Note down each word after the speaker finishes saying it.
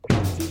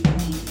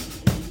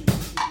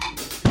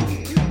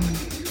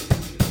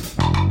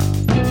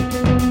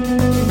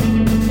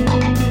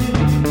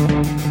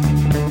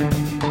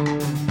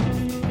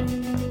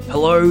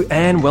Hello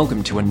and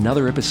welcome to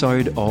another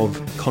episode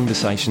of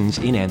Conversations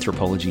in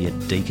Anthropology at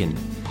Deakin,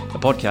 a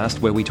podcast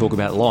where we talk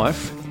about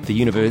life, the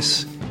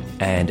universe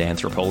and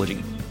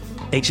anthropology.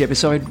 Each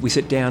episode we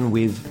sit down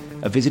with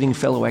a visiting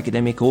fellow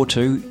academic or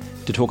two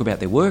to talk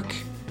about their work,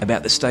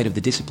 about the state of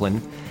the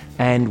discipline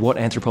and what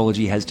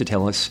anthropology has to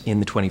tell us in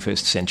the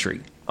 21st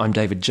century. I'm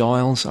David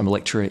Giles, I'm a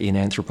lecturer in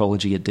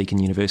anthropology at Deakin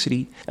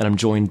University, and I'm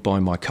joined by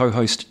my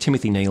co-host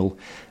Timothy Neal,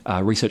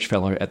 a research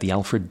fellow at the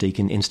Alfred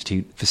Deakin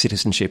Institute for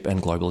Citizenship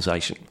and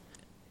Globalisation.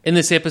 In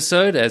this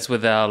episode, as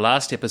with our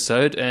last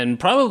episode, and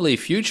probably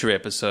future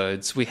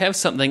episodes, we have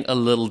something a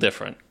little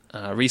different.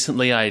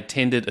 Recently I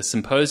attended a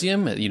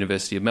symposium at the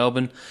University of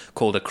Melbourne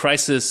called A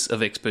Crisis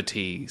of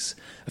Expertise.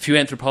 A few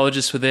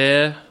anthropologists were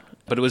there,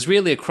 but it was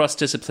really a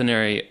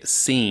cross-disciplinary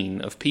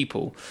scene of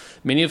people,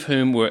 many of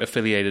whom were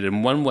affiliated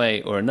in one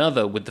way or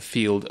another with the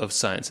field of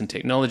science and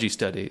technology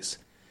studies.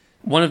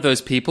 One of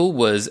those people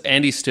was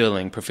Andy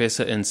Stirling,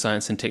 Professor in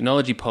Science and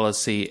Technology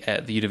Policy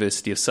at the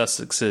University of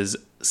Sussex's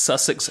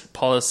Sussex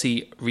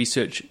Policy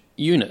Research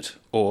Unit,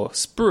 or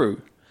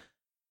SPRU.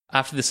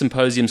 After the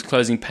symposium's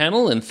closing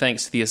panel, and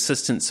thanks to the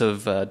assistance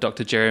of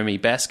Dr. Jeremy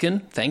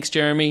Baskin, thanks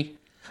Jeremy,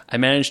 I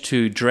managed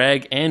to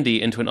drag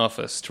Andy into an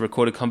office to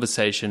record a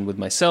conversation with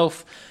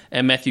myself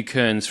and Matthew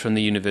Kearns from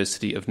the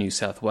University of New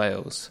South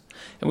Wales.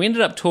 And we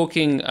ended up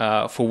talking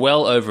for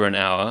well over an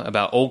hour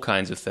about all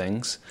kinds of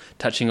things,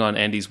 touching on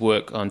Andy's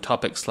work on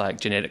topics like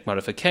genetic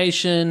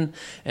modification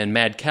and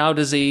mad cow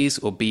disease,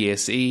 or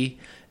BSE,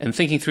 and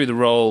thinking through the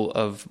role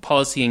of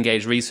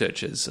policy-engaged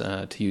researchers,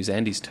 to use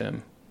Andy's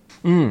term.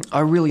 I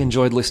really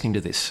enjoyed listening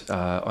to this.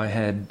 I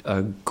had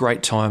a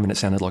great time and it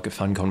sounded like a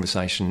fun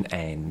conversation,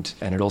 and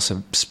it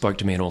also spoke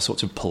to me in all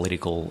sorts of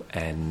political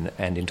and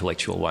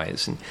intellectual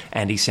ways. And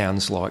Andy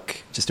sounds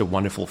like just a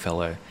wonderful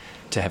fellow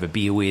to have a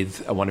beer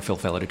with, a wonderful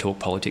fellow to talk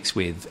politics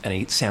with, and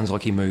he sounds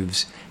like he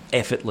moves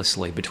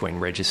effortlessly between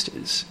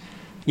registers.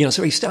 You know,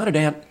 so he started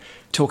out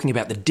talking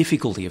about the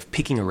difficulty of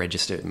picking a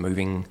register,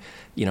 moving,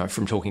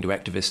 from talking to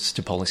activists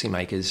to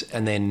policymakers,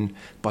 and then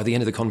by the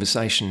end of the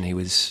conversation, he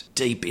was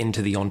deep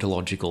into the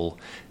ontological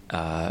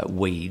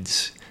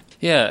weeds.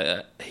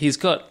 Yeah, he's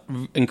got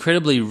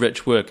incredibly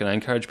rich work, and I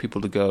encourage people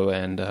to go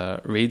and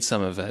read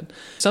some of it,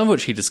 some of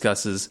which he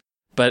discusses.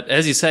 But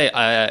as you say,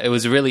 it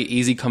was a really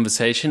easy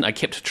conversation. I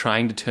kept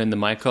trying to turn the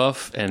mic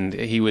off, and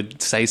he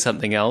would say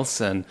something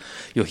else, and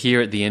you'll hear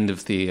at the end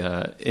of the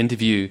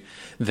interview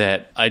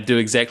that I do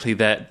exactly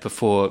that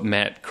before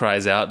Matt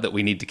cries out that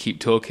we need to keep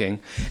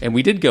talking. And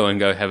we did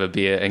go have a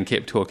beer and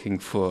kept talking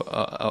for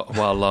a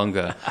while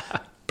longer.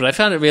 But I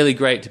found it really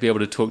great to be able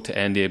to talk to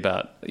Andy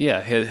about,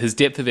 his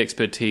depth of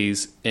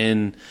expertise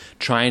in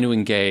trying to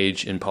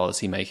engage in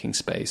policy-making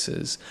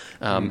spaces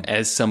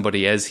as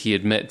somebody, as he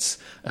admits,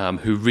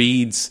 who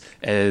reads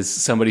as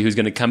somebody who's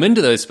going to come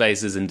into those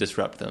spaces and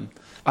disrupt them.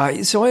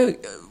 So I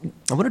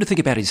wanted to think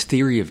about his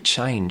theory of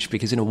change,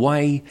 because in a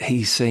way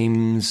he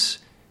seems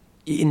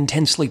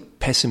intensely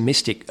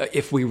pessimistic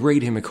if we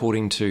read him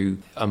according to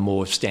a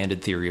more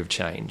standard theory of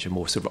change, a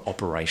more sort of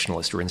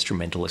operationalist or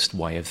instrumentalist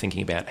way of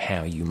thinking about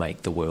how you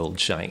make the world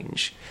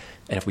change.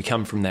 And if we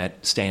come from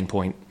that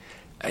standpoint,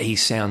 he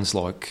sounds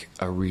like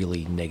a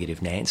really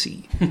negative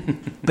Nancy.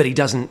 But he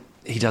doesn't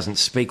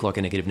speak like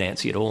a negative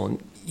Nancy at all.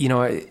 And,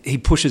 he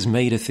pushes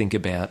me to think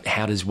about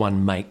how does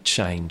one make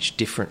change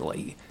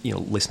differently.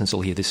 Listeners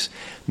will hear this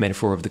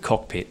metaphor of the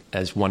cockpit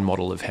as one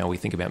model of how we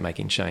think about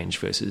making change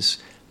versus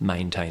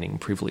maintaining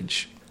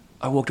privilege.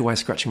 I walked away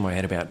scratching my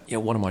head about,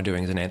 what am I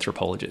doing as an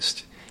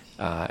anthropologist?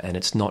 And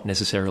it's not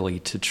necessarily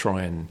to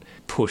try and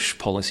push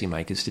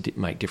policymakers to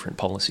make different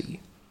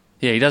policy.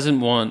 Yeah, he doesn't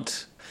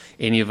want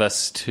any of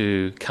us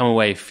to come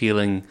away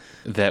feeling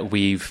that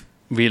we've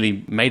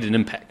really made an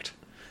impact.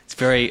 It's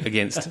very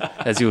against,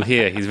 as you'll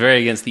hear, he's very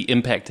against the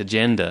impact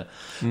agenda.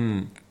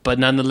 But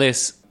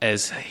nonetheless,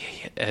 as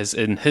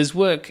in his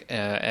work,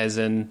 as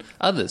in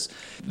others,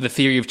 the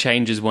theory of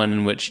change is one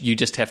in which you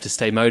just have to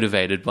stay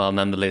motivated while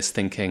nonetheless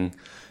thinking,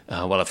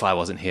 if I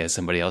wasn't here,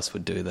 somebody else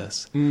would do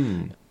this.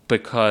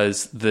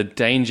 Because the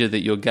danger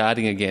that you're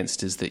guarding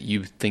against is that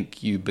you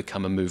think you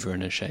become a mover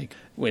and a shaker.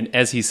 When,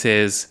 as he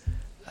says,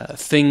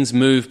 things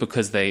move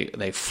because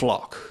they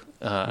flock.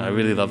 I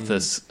really love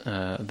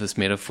this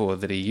metaphor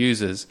that he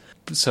uses.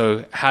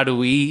 So how do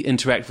we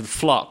interact with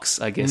flocks,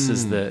 I guess,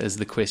 is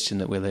the question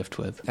that we're left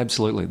with.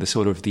 Absolutely,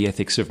 the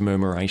ethics of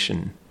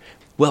murmuration.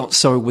 Well,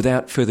 so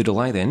without further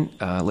delay then,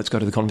 let's go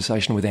to the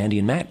conversation with Andy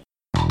and Matt.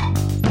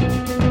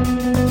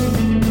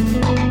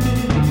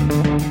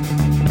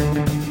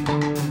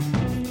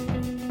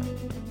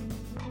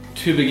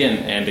 To begin,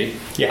 Andy,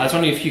 I was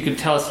wondering if you could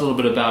tell us a little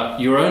bit about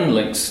your own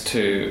links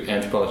to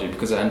anthropology,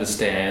 because I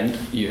understand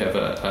you have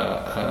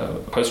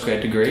a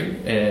postgrad degree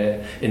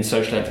in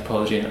social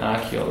anthropology and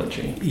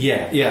archaeology.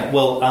 Yeah.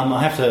 Well,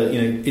 I have to,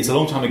 it's a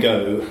long time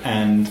ago,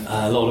 and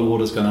a lot of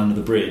water's gone under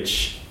the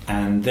bridge.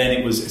 And then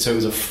it was a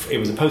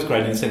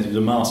postgrad in the sense it was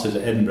a master's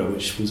at Edinburgh,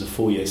 which was a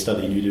 4-year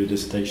study, and you do a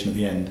dissertation at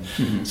the end.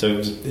 Mm-hmm. So it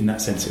was, in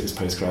that sense, it was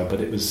postgrad, but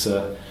it was,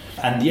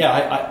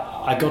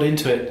 I got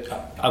into it.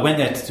 I went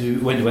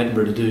to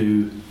Edinburgh to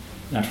do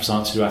natural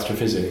science to do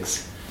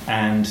astrophysics.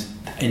 And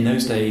in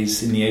those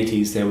days, in the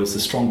 80s, there was a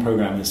strong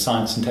program, the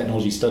Science and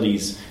Technology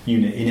Studies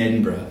unit in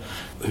Edinburgh,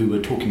 who were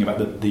talking about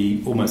they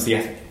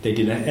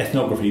did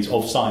ethnographies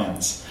of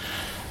science.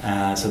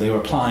 So they were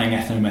applying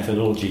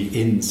ethnomethodology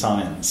in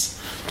science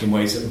in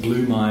ways that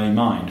blew my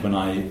mind when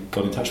I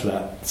got in touch with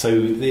that. So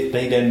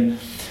they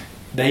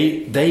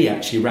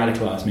actually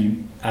radicalised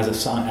me as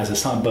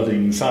a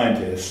budding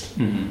scientist,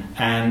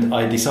 and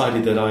I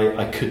decided that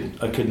I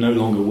could no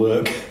longer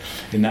work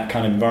in that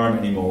kind of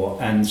environment anymore.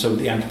 And so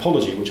the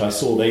anthropology, which I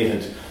saw they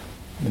had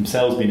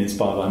themselves been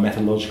inspired by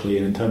methodologically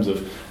and in terms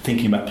of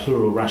thinking about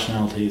plural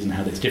rationalities and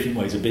how there's different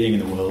ways of being in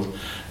the world,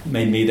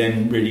 made me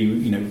then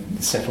really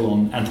settle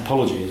on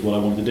anthropology is what I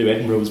wanted to do.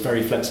 Edinburgh was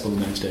very flexible in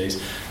those days,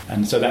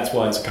 and so that's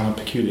why it's a kind of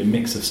peculiar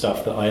mix of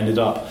stuff that I ended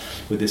up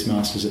with this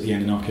master's at the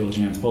end in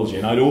archaeology and anthropology.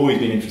 And I'd always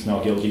been interested in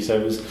archaeology,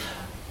 so it was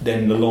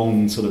then the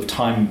long sort of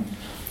time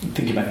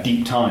thinking about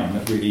deep time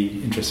that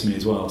really interested me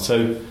as well.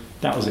 So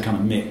that was a kind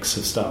of mix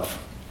of stuff.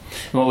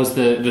 What was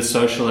the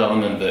social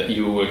element that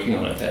you were working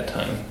on at that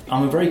time?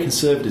 I'm a very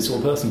conservative sort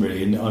of person,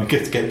 really, and I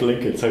get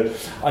blinkered. So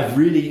I've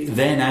really,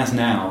 then as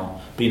now,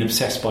 been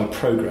obsessed by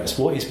progress.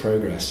 What is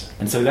progress?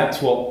 And so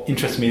that's what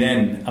interested me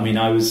then. I mean,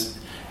 I was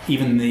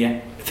even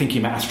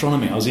thinking about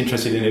astronomy. I was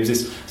interested in, it was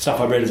this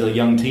stuff I read as a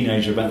young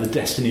teenager about the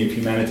destiny of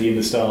humanity in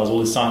the stars, all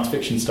this science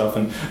fiction stuff,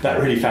 and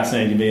that really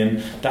fascinated me.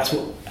 And that's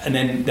what. And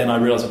then I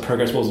realised that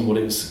progress wasn't what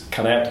it was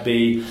cut out to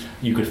be.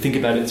 You could think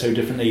about it so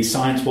differently.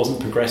 Science wasn't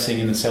progressing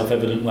in the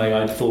self-evident way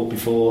I'd thought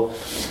before.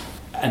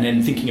 And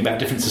then thinking about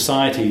different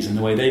societies and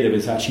the way they live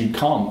is actually you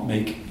can't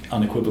make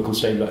unequivocal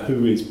statement about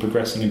who is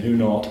progressing and who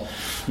not.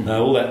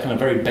 All that kind of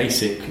very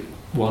basic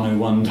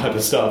 101 type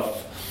of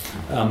stuff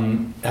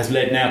has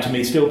led now to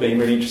me still being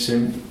really interested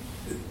in,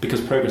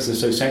 because progress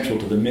is so central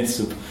to the myths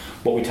of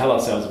what we tell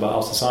ourselves about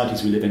our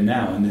societies we live in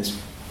now in this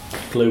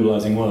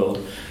globalising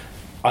world.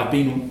 I've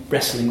been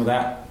wrestling with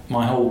that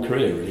my whole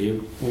career, really,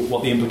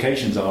 what the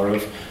implications are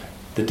of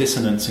the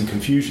dissonance and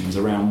confusions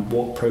around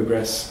what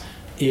progress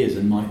is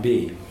and might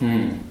be.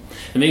 And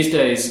these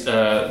days,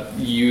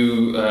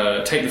 you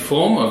take the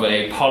form of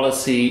a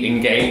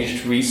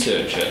policy-engaged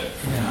researcher,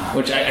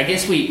 which I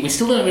guess we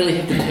still don't really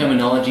have the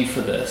terminology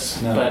for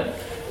this, but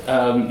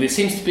there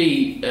seems to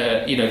be,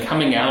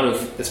 coming out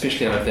of,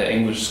 especially out of the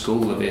English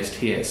school of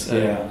STS,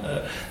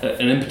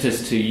 an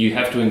impetus to you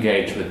have to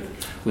engage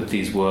with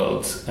these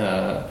worlds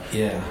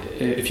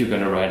if you're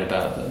going to write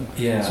about them.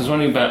 So I was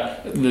wondering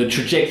about the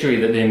trajectory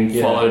that then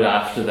followed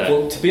after that.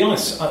 Well, to be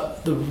honest,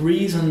 the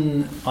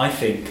reason I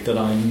think that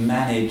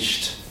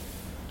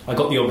I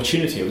got the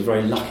opportunity, I was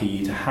very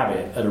lucky to have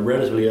it at a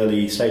relatively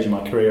early stage in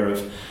my career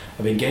of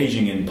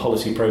engaging in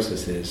policy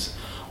processes,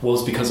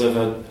 was because of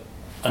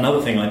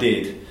another thing I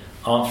did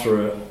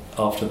after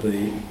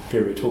the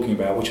period we're talking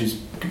about, which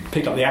was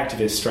picked up the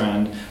activist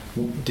strand,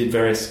 did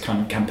various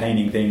kind of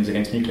campaigning things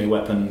against nuclear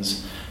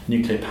weapons,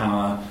 nuclear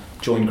power,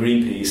 joined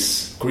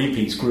Greenpeace.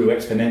 Greenpeace grew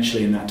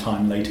exponentially in that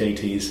time, late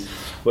 80s,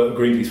 worked with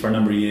Greenpeace for a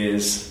number of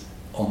years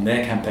on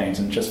their campaigns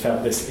and just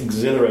felt this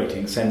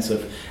exhilarating sense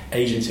of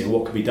agency and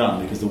what could be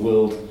done, because the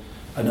world,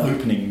 an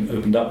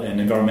opened up there and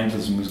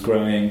environmentalism was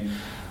growing.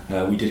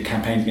 We did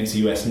campaigns against the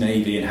US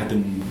Navy and had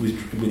them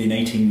within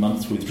 18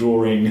 months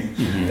withdrawing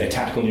their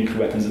tactical nuclear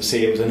weapons at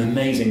sea. It was an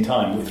amazing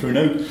time.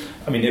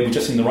 They were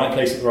just in the right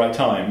place at the right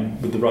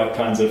time with the right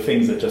kinds of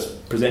things that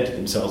just presented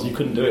themselves. You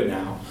couldn't do it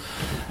now.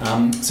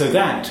 So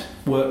that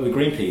work with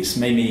Greenpeace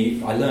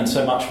I learned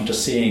so much from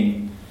just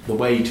seeing the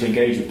way to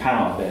engage with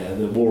power there,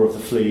 the war of the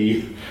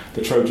flea,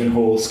 the Trojan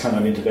horse kind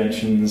of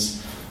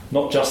interventions,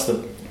 not just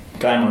the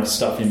glamorous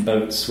stuff in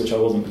boats, which I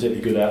wasn't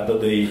particularly good at,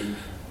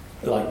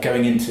 but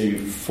going into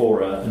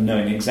fora and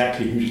knowing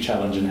exactly who to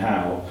challenge and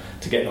how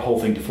to get the whole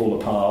thing to fall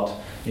apart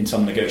in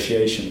some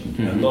negotiation.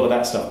 A lot of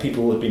that stuff,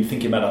 people have been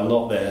thinking about it a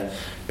lot there,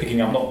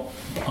 picking up not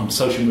on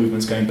social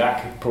movements going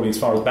back probably as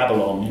far as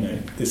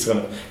Babylon, this kind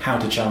of how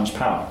to challenge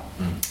power.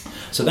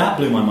 So that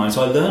blew my mind.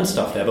 So I learned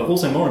stuff there, but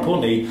also more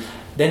importantly,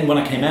 then when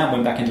I came out,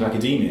 went back into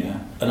academia,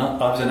 and I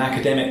was an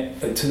academic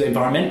to the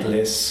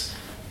environmentalists,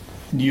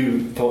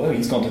 thought,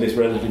 he's gone to this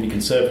relatively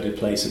conservative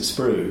place at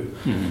Sprue,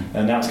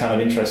 and that's kind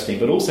of interesting.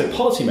 But also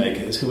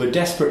policymakers who were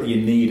desperately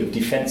in need of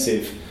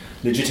defensive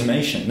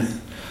legitimation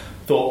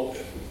thought,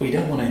 we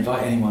don't want to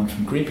invite anyone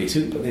from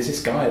Greenpeace, but there's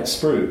this guy at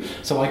Sprue.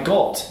 So I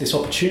got this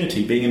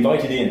opportunity, being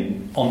invited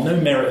in on no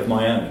merit of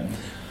my own.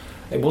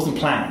 It wasn't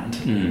planned.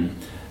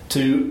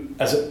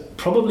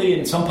 Probably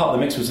in some part of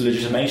the mix was a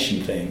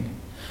legitimation thing,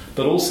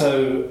 but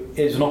also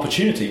it was an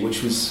opportunity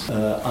which was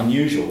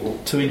unusual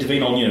to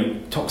intervene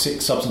on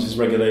toxic substances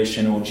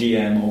regulation or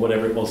GM or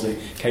whatever it was that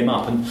came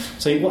up. And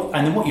so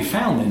then what you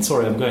found then,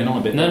 sorry I'm going on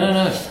a bit. No.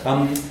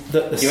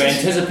 You're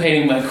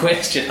anticipating my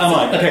question. Am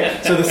I? Okay.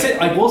 So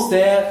I was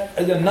there,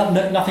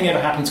 nothing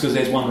ever happens because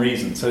there's one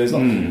reason. So there's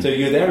not, so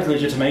you're there as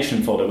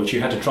legitimation fodder, which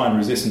you had to try and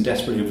resist and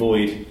desperately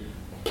avoid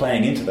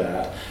playing into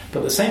that. But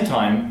at the same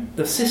time,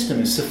 the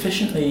system is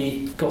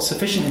got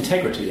sufficient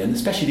integrity, and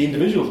especially the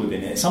individuals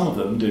within it, some of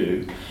them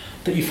do,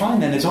 that you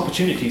find then there's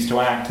opportunities to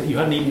act that you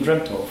hadn't even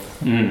dreamt of.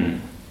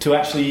 to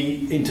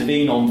actually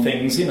intervene on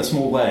things in a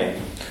small way,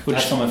 which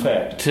has some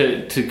effect.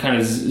 To kind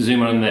of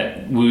zoom on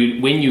that,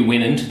 when you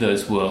went into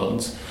those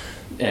worlds,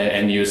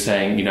 and you were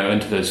saying,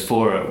 into those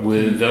fora,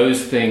 were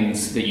those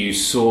things that you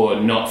saw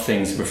not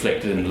things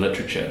reflected in the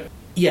literature?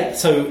 Yeah,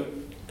 so...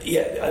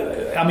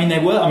 Yeah, I mean, they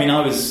were. I mean,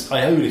 I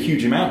owed a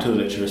huge amount to the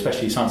literature,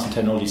 especially science and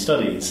technology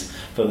studies,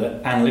 for the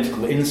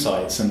analytical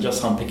insights and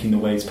just unpicking the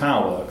ways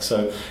power works.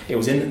 So there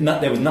was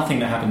nothing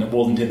that happened that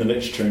wasn't in the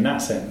literature in that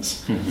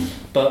sense. Mm-hmm.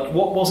 But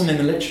what wasn't in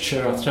the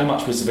literature so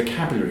much was the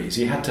vocabularies.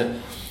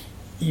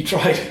 You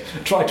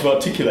tried to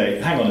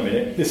articulate, hang on a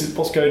minute, this is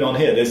what's going on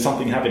here, there's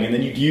something happening, and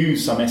then you'd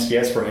use some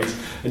STS phrase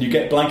and you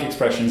get blank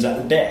expressions at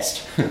the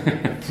best.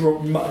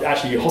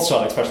 Actually,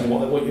 hostile expressions,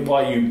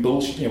 why are you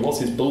bullshit, what's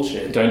this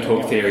bullshit? Don't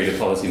talk theory to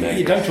policymakers.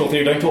 You don't talk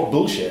theory, don't talk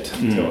bullshit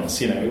to us,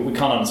 we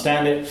can't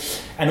understand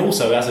it. And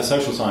also, as a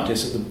social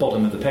scientist at the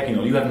bottom of the pecking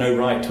order, you have no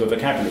right to a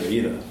vocabulary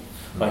either.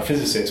 Like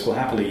physicists will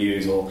happily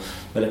use, or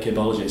molecular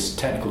biologists,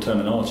 technical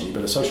terminology,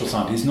 but a social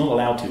scientist is not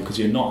allowed to because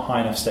you're not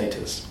high enough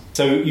status.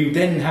 So you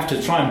then have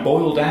to try and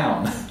boil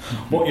down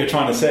what you're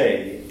trying to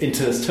say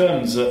into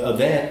terms that are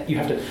there.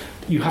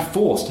 You have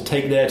force to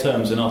take their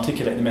terms and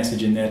articulate the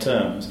message in their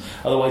terms.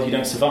 Otherwise, you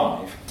don't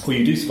survive, or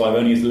you do survive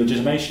only as the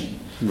legitimation.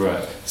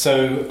 Right.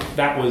 So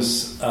that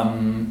was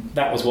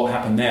what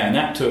happened there, and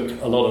that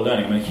took a lot of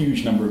learning. I mean, a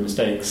huge number of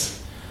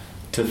mistakes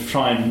to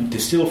try and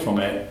distill from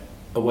it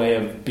a way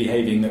of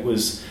behaving that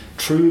was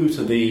true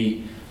to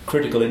the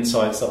critical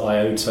insights that I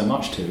owed so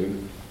much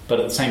to,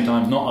 but at the same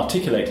time not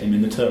articulating them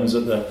in the terms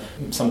that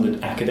some of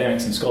the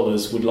academics and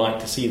scholars would like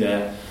to see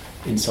their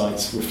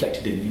insights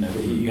reflected in.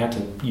 You had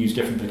to use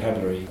different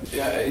vocabulary.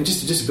 Yeah, and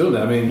just to build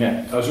that, I mean,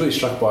 I was really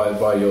struck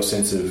by your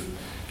sense of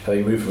how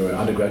you moved from an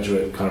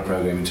undergraduate kind of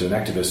program into an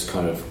activist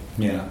kind of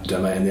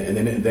domain,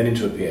 and then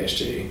into a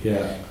PhD.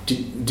 Yeah.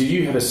 Did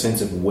you have a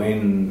sense of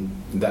when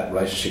that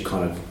relationship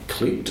kind of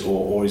clicked,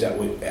 or is that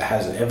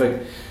has it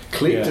ever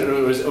clicked,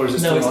 or is it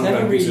still it's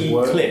never really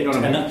clicked? You know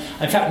what I mean? And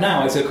in fact,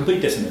 now it's a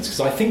complete dissonance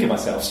because I think of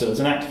myself still as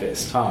an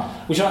activist,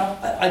 which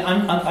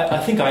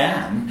I think I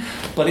am,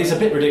 but it's a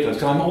bit ridiculous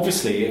because I'm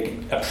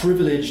obviously a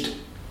privileged,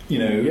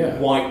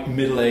 white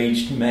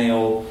middle-aged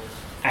male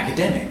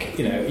academic.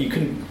 You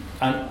can,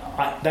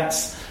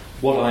 that's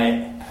what I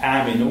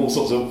am in all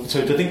sorts of.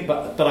 So to think,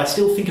 but I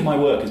still think of my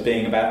work as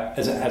being about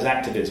as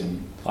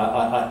activism.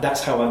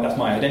 That's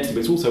my identity, but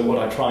it's also what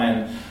I try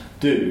and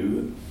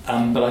do.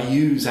 But I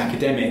use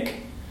academic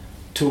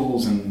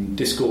tools and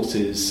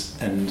discourses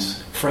and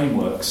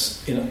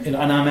frameworks, and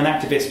I'm an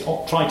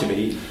activist, trying to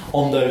be,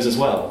 on those as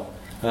well.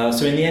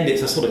 So in the end,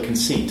 it's a sort of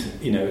conceit,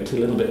 it's a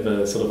little bit of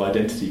a sort of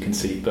identity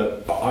conceit.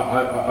 But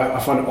I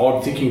find it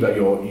odd thinking about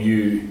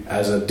you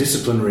as a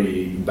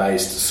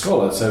disciplinary-based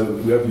scholar. So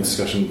we open the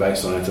discussion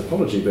based on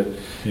anthropology, but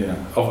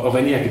of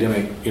any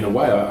academic, in a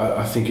way,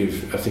 I think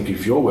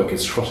of your work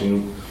as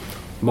crossing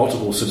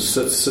multiple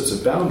sorts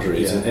of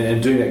boundaries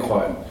and doing that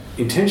quite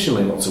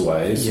intentionally in lots of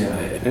ways. Yeah.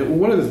 And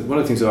one of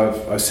the things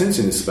that I've sensed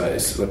in this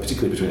space,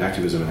 particularly between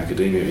activism and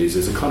academia, is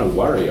there's a kind of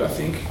worry, I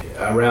think,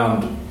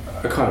 around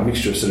a kind of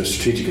mixture of sort of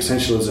strategic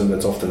essentialism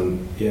that's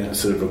often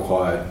sort of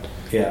required,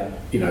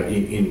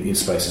 in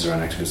spaces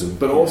around activism,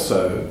 but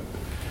also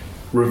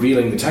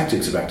revealing the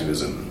tactics of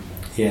activism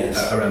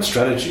around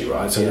strategy,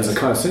 right? So there's a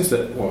kind of sense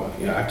that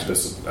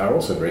activists are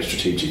also very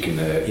strategic in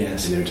their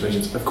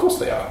interventions. Of course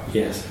they are.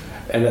 Yes.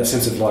 And that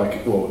sense of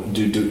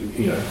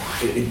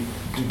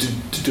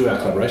to do our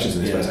collaborations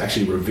in this space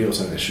actually reveal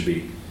something that should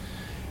be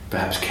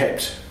perhaps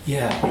kept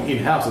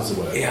in-house, as it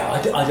were. Yeah,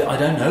 I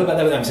don't know about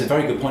that. That's a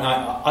very good point.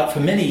 I for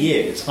many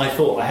years, I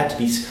thought I had to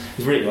be... It's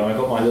really like, I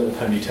got my little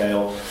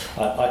ponytail.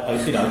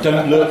 I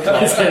don't look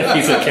like... a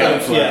piece of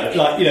camouflage.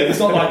 It's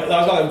not like...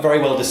 I was like very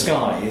well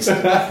disguised.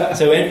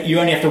 So you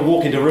only have to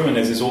walk into a room and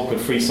there's this awkward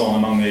frisson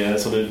among the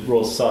sort of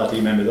Royal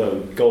Society members.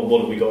 Oh, God,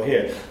 what have we got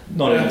here?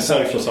 Not even a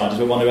social scientist,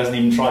 but one who hasn't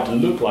even tried to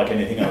look like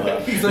anything like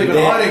that. He's not even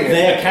hiding it.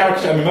 Their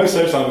character... I mean, most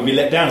social scientists would be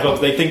let down as well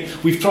because they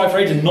think, we've tried for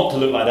ages not to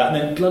look like that, and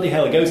then bloody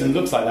hell, it goes and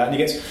looks like that, and he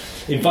gets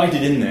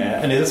invited in there,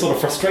 and there's a sort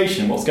of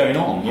frustration. What's going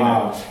on?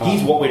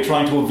 He's what we're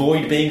trying to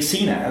avoid being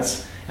seen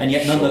as, and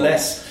yet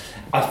nonetheless,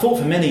 I thought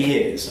for many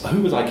years,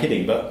 who was I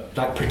kidding? But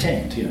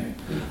pretend,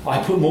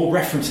 I put more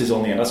references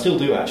on the end. I still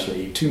do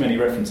actually, too many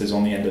references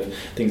on the end of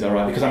things I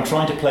write because I'm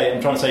trying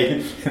to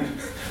say,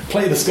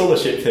 play the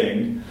scholarship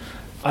thing.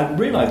 I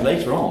realised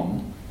later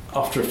on,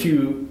 after a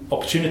few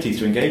opportunities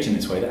to engage in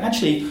this way, that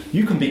actually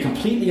you can be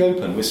completely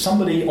open with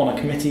somebody on a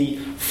committee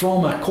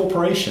from a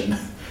corporation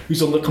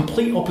who's on the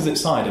complete opposite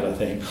side of a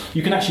thing.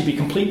 You can actually be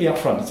completely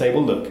upfront and say,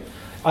 well, look,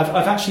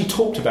 I've actually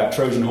talked about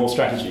Trojan horse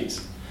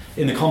strategies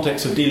in the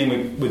context of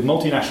dealing with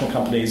multinational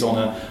companies on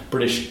a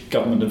British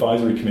government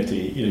advisory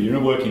committee. You're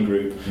in a working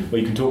group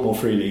where you can talk more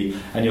freely,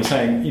 and you're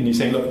saying,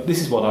 look, this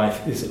is what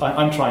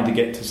I'm trying to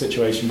get to a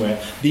situation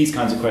where these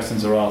kinds of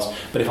questions are asked,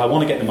 but if I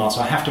want to get them asked,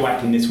 I have to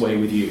act in this way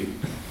with you,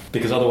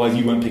 because otherwise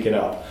you won't pick it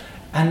up.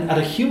 And at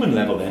a human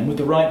level then, with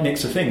the right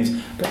mix of things,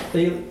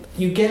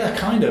 you get a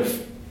kind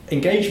of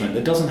engagement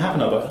that doesn't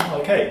happen over,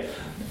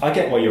 I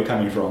get where you're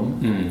coming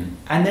from.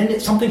 And then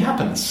something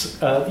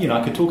happens.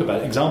 I could talk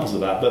about examples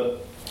of that,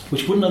 but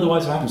which wouldn't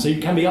otherwise have happened. So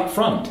you can be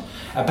upfront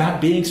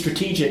about being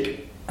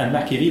strategic and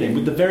Machiavellian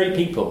with the very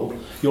people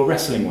you're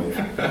wrestling with,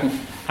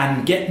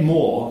 and get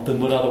more than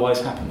would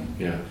otherwise happen.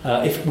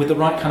 If with the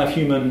right kind of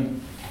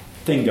human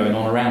thing going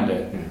on around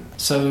it.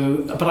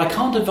 So, but I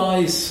can't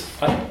advise.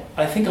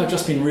 I think I've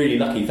just been really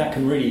lucky.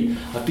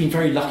 I've been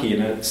very lucky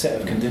in a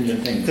set of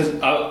contingent things. Because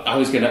I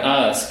was going to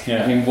ask,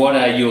 I mean, what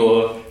are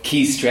your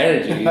key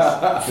strategies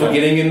for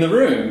getting in the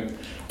room?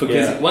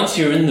 Because once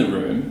you're in the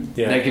room,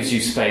 that gives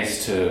you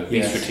space to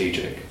be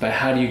strategic. But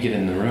how do you get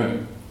in the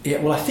room? Yeah,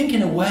 well, I think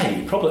in a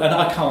way, probably, and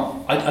I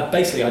can't.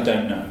 I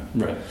don't know.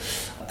 Right.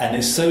 And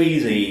it's so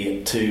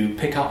easy to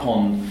pick up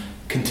on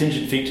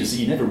contingent features that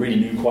you never really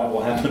knew quite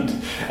what happened,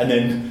 and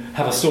then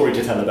have a story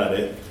to tell about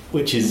it,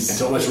 which is...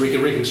 It's almost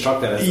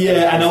reconstruct that.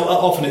 And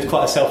often it's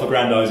quite a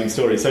self-aggrandizing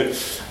story. So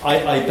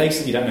I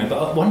basically don't know.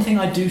 But one thing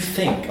I do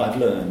think I've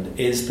learned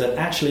is that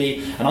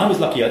actually, and I was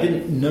lucky, I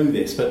didn't know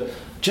this, but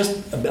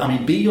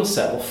be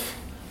yourself,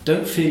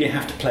 don't feel you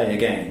have to play a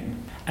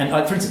game. And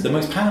for instance, the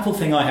most powerful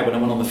thing I had when I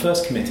went on the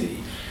first committee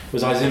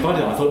was I was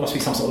invited on. I thought it must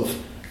be some sort of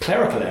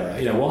clerical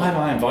error. Why am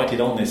I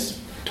invited on this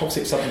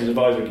Toxic Substances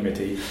Advisory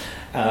Committee?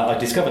 I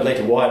discovered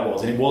later why it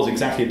was, and it was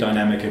exactly a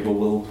dynamic of,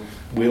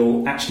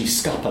 we'll actually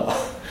scupper.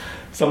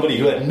 Somebody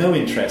who had no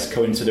interest,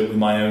 coincident with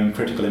my own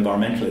critical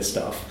environmentalist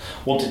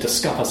stuff, wanted to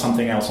scupper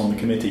something else on the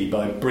committee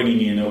by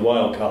bringing in a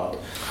wild card.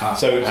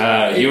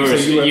 You were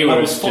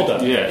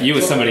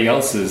somebody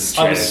else's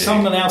strategy. I was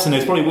someone else, and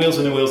there's probably wheels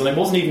in the wheels, and it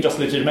wasn't even just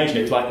legitimation.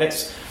 It was like,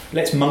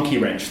 let's monkey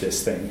wrench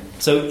this thing.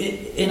 So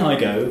in I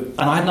go,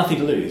 and I had nothing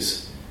to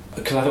lose,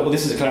 because I thought, well,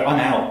 this is I'm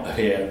out of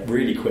here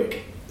really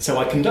quick. So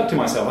I conducted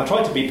myself. I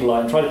tried to be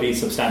polite, tried to be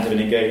substantive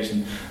and engaged,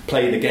 and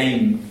play the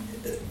game,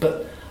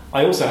 but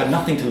I also had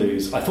nothing to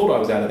lose. I thought I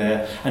was out of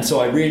there, and so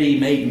I really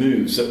made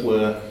moves that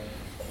were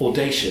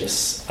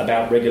audacious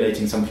about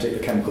regulating some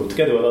particular chemical,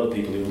 together with other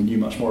people who knew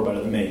much more about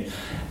it than me.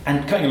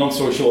 And cutting a long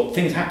story short,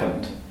 things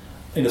happened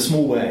in a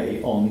small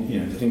way on,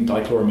 the thing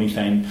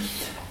dichloromethane.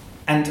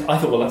 And I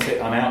thought, well, that's it,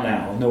 I'm out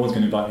now, no one's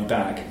going to invite me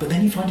back. But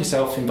then you find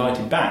yourself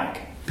invited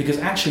back, because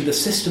actually the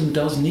system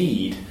does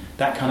need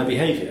that kind of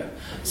behaviour.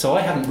 So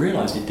I hadn't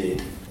realised it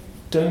did.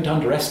 Don't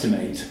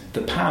underestimate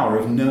the power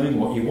of knowing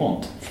what you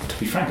want. To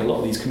be frank, a lot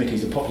of these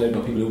committees are populated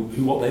by people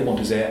who what they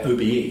want is their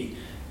OBE.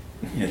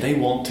 They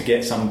want to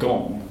get some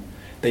gone.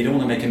 They don't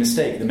want to make a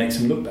mistake that makes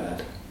them look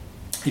bad.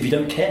 If you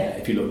don't care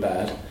if you look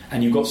bad,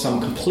 and you've got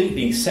some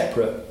completely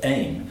separate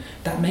aim,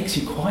 that makes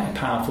you quite a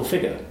powerful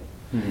figure.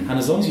 And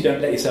as long as you don't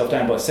let yourself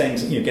down by saying,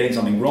 getting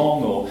something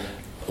wrong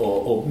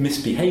or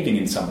misbehaving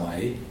in some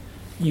way,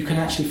 you can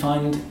actually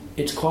find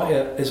there's quite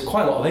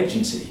a lot of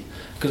agency.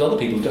 Because other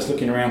people are just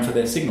looking around for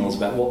their signals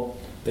about what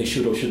they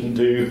should or shouldn't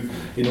do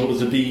in order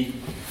to be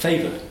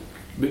favoured.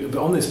 But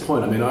on this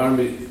point,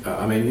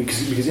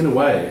 because in a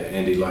way,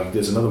 Andy, like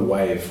there's another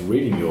way of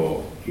reading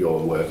your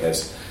work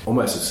as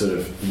almost a sort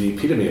of the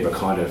epitome of a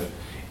kind of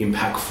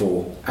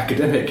impactful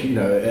academic.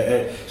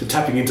 To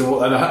tapping into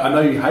what I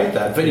know you hate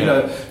that, but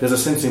there's a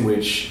sense in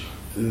which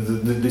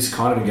this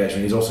kind of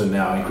engagement is also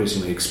now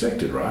increasingly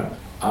expected, right?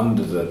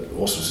 Under the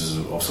auspices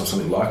of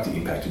something like the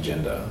impact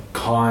agenda,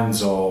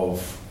 kinds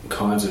of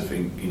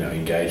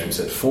engagements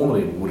that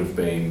formerly would have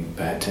been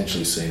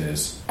potentially seen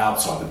as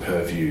outside the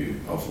purview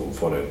of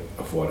what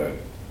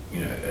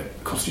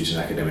constitutes an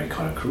academic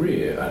kind of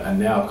career, and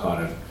now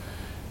kind of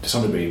to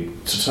some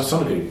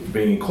degree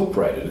being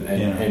incorporated,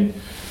 and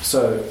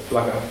so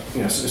like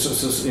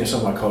some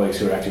of my colleagues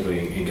who are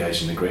actively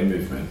engaged in the green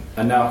movement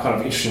are now kind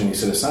of interestingly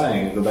sort of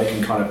saying that they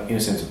can kind of in a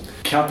sense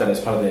count that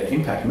as part of their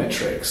impact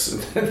metrics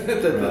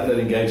that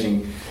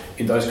engaging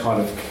in those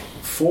kind of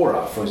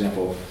fora, for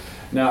example.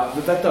 Now,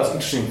 that does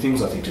interesting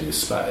things, I think, to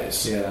this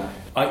space. Yeah.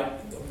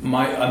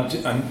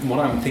 What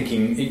I'm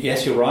thinking,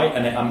 yes, you're right,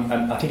 and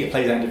I think it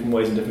plays out in different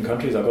ways in different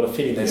countries. I've got a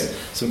feeling there's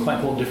some quite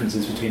important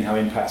differences between how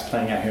impact's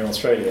playing out here in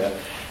Australia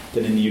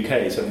than in the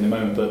UK, certainly in the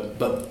moment,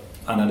 but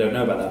and I don't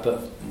know about that,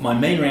 but my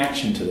main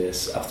reaction to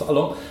this,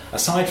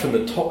 aside from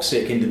the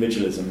toxic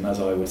individualism, as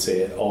I would say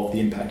it, of the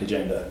impact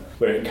agenda,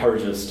 where it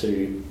encourages us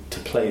to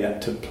play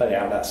out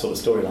that sort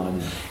of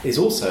storyline, is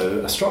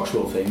also a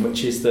structural thing,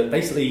 which is that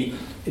basically,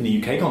 in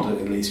the UK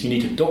context at least, you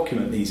need to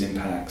document these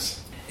impacts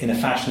in a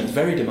fashion that's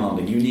very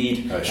demanding. You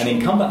need an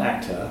incumbent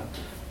actor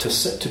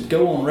to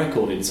go on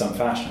record in some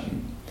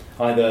fashion,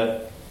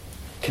 either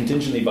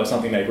contingently by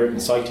something they've written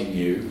citing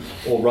you,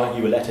 or write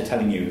you a letter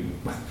telling you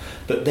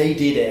that they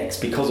did X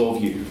because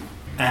of you.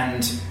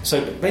 And so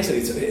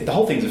basically the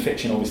whole thing's a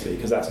fiction, obviously,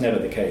 because that's never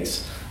the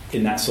case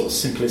in that sort of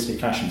simplistic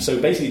fashion.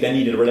 So basically they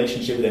needed a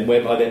relationship with them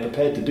whereby they're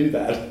prepared to do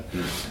that,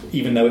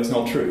 even though it's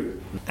not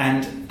true.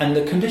 And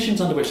the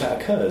conditions under which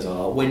that occurs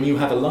are when you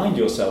have aligned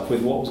yourself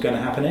with what was going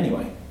to happen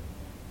anyway.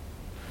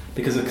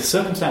 Because the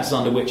circumstances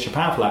under which a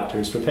powerful actor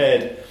is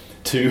prepared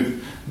to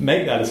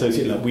make that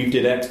association, like we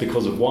did X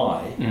because of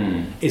Y,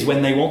 is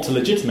when they want to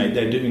legitimate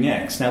they're doing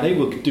X. Now they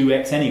will do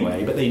X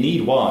anyway, but they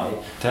need Y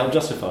to help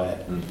justify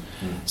it.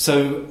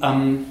 So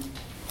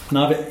And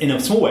I've, in a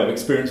small way, I've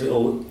experienced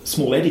little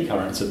small eddy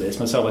currents of this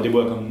myself. I did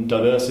work on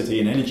diversity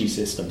and energy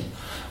system,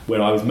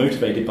 where I was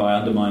motivated by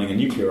undermining a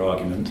nuclear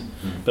argument,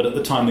 but at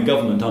the time the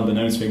government,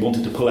 unbeknownst to me,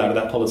 wanted to pull out of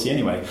that policy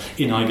anyway.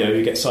 In I go,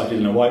 you get cited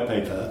in a white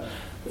paper.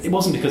 It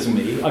wasn't because of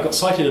me. I got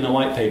cited in a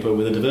white paper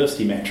with a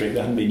diversity metric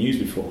that hadn't been used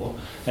before,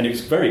 and it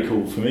was very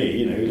cool for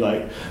me.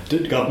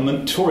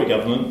 Tory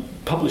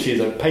government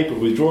publishes a paper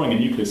withdrawing a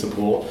nuclear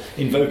support,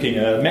 invoking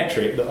a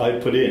metric that I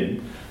put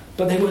in.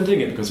 But they weren't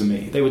doing it because of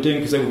me. They were doing it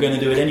because they were going to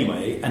do it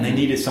anyway, and they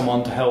needed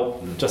someone to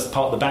help, just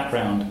part of the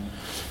background.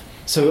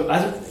 So,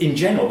 in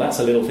general, that's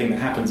a little thing that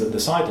happens at the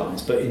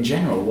sidelines. But in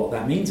general, what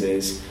that means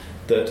is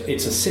that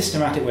it's a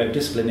systematic way of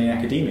disciplining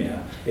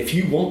academia. If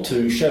you want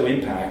to show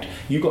impact,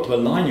 you've got to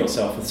align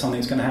yourself with something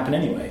that's going to happen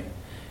anyway.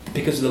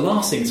 Because the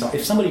last thing,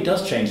 if somebody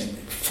does change,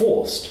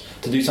 forced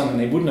to do something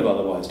they wouldn't have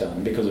otherwise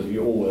done because of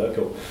your work,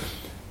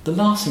 the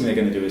last thing they're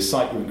going to do is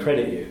cite you and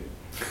credit you.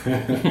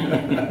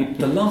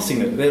 The last thing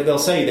that they'll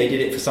say they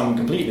did it for some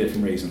completely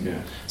different reason.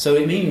 Yeah. So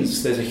it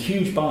means there's a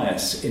huge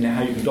bias in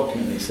how you can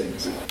document these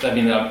things. I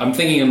mean, I'm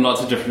thinking in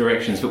lots of different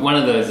directions, but one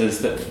of those is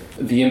that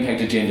the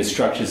impact agenda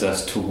structures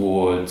us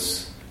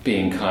towards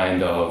being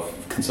kind of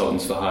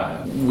consultants for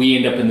hire. We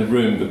end up in the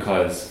room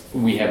because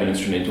we have an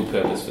instrumental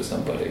purpose for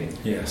somebody.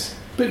 Yes.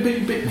 But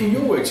in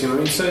your work, Tim, I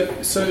mean,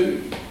 so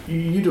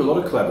you do a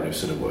lot of collaborative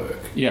sort of work.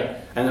 Yeah.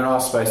 And there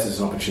are spaces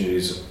and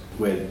opportunities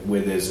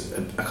where there's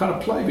a kind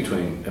of play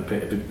between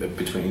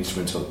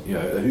instrumental,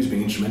 who's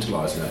being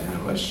instrumentalised in a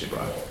relationship,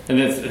 right? And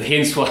that's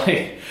hence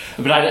why.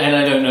 But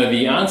I don't know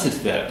the answer to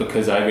that,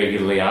 because I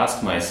regularly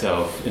ask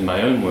myself in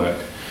my own work,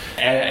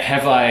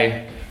 have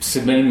I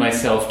submitted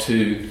myself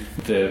to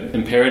the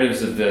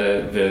imperatives of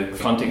the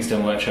context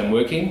in which I'm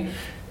working,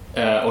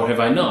 or have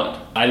I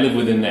not? I live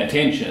within that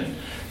tension,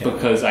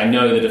 because I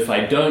know that if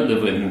I don't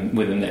live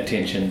within that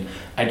tension,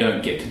 I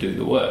don't get to do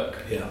the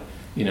work. Yeah.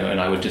 And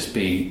I would just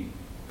be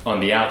on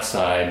the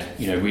outside,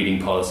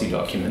 reading policy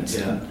documents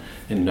and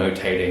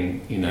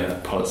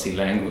notating, policy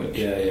language.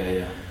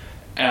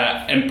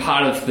 And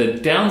part of the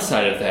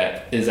downside of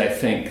that is, I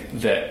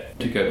think, that,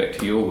 to go back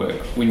to your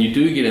work, when you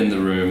do get in the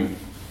room,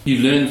 you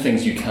learn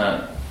things you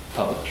can't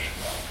publish.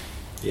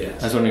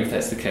 Yes. I was wondering if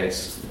that's the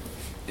case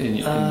in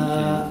your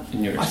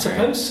experience. I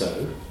suppose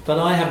so, but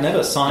I have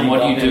never signed. And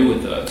what do you up do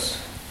with those?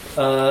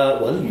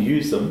 Well, you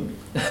use them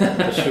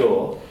for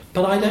sure,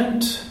 but I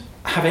don't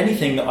have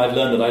anything that I've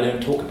learned that I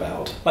don't talk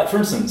about. Like, for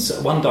instance,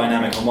 one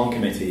dynamic on one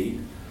committee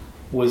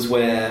was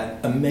where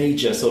a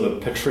major sort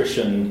of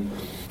patrician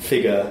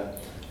figure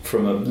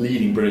from a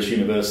leading British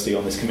university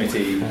on this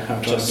committee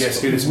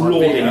just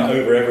roaring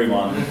over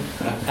everyone,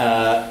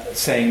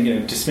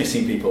 saying,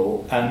 dismissing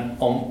people,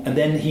 and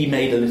then he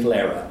made a little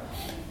error,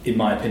 in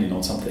my opinion,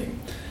 on something.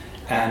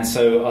 And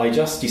so I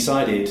just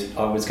decided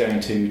I was going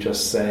to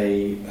just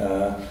say,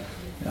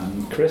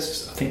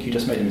 Chris, I think you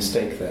just made a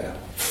mistake there.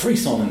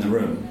 Frisson in the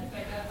room.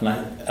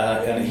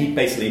 And he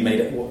basically made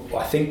it,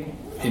 I think,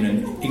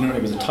 ignorantly,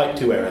 it was a type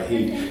 2 error.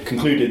 He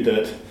concluded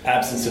that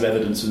absence of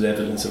evidence was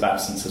evidence of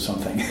absence of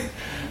something.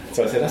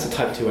 So I said, that's a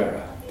type 2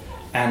 error.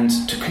 And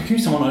to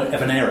accuse someone of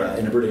an error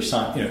in a British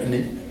science,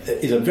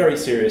 is a very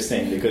serious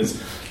thing,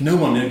 because no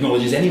one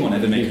acknowledges anyone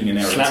ever making an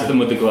error. Slap them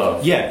with the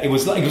glove. Yeah, it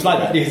was like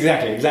that.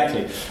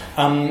 Exactly.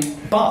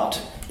 But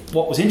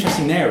what was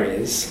interesting there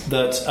is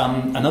that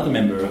another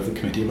member of the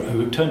committee,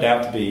 who turned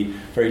out to be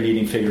a very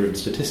leading figure in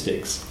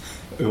statistics,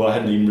 who I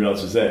hadn't even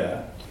realised was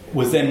there,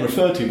 was then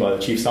referred to by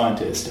the chief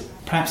scientist.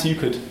 Perhaps you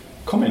could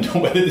comment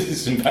on whether this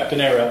is in fact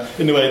an error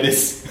in the way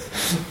this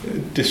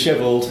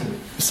dishevelled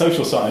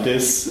social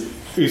scientist,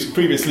 who's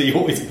previously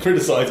always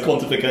criticised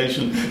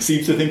quantification,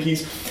 seems to think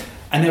he's...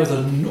 And there was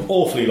an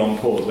awfully long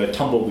pause where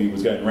tumbleweed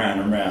was going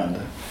round and round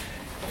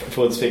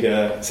before this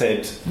figure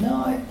said,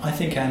 no, I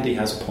think Andy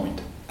has a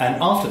point.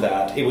 And after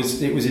that, it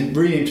was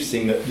really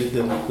interesting that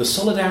the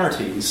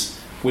solidarities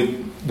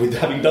with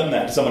having done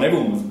that to someone,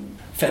 everyone was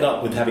fed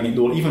up with having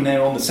ignored, even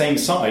they're on the same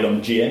side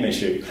on the GM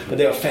issue, but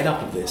they were fed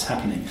up of this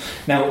happening.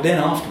 Now, then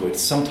afterwards,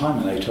 some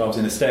time later, I was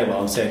in a stairwell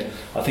and said,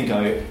 I think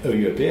I owe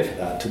you a beer for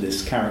that, to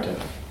this character.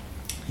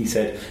 He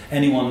said,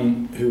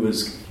 anyone who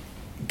was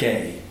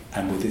gay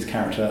and with his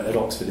character at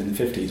Oxford in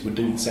the 50s would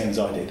do the same as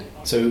I did.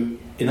 So,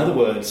 in other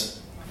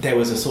words, there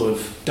was a sort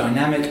of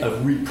dynamic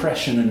of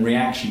repression and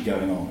reaction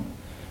going on,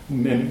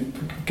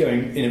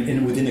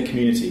 within the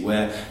community,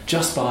 where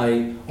just by,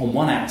 on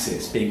one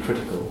axis, being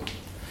critical,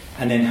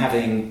 and then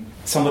having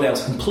somebody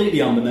else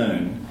completely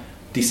unbeknown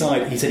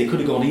decide, he said it could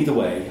have gone either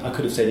way. I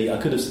could have said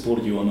I could have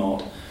supported you or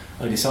not.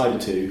 I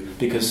decided to,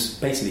 because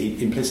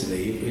basically,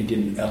 implicitly, he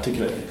didn't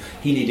articulate it.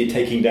 He needed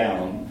taking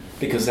down,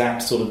 because that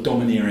sort of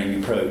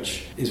domineering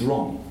approach is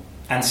wrong.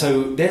 And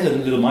so there's a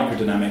little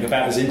microdynamic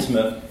about as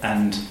intimate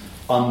and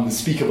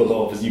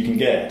unspeakable of as you can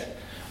get,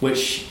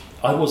 which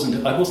I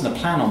wasn't a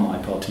plan on my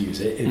part to use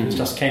it. It was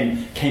just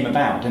came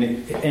about, and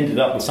it ended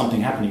up with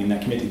something happening in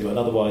that committee that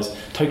otherwise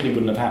totally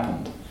wouldn't have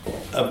happened.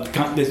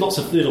 There's lots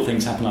of little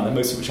things happen like that,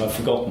 most of which I've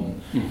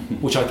forgotten,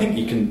 which I think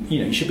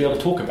you should be able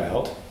to talk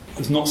about.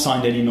 It's not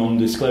signed any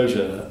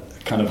non-disclosure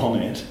kind of on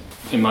it.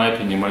 in my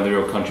opinion, one of the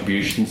real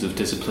contributions of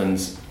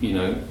disciplines,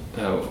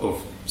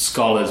 of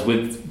scholars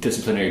with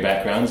disciplinary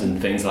backgrounds in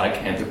things like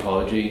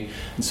anthropology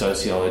and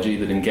sociology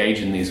that engage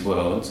in these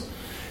worlds,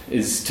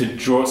 is to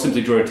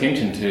simply draw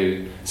attention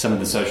to some of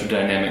the social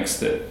dynamics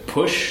that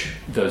push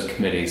those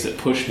committees, that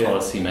push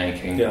policy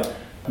making. Yeah.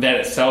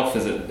 That itself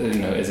is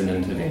an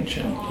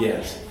intervention.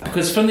 Yes.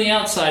 Because from the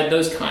outside,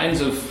 those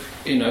kinds of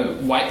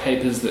white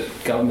papers that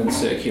governments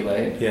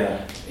circulate,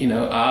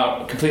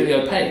 are completely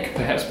opaque,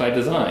 perhaps by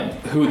design.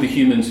 Who are the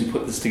humans who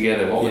put this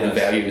together? What were the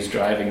values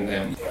driving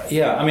them?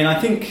 Yeah, I mean,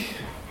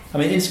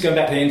 going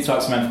back to the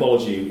insights of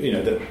anthropology,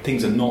 that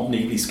things are not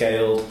neatly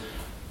scaled,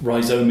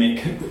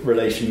 rhizomic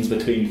relations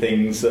between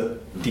things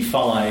that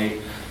defy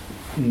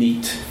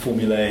neat,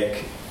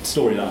 formulaic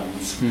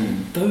storylines.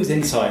 Those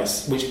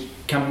insights, which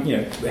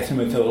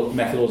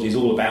ethnomethodology is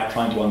all about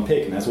trying to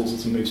unpick and has all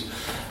sorts of moves,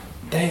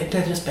 they're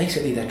just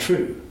basically, they're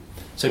true.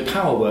 So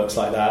power works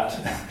like that,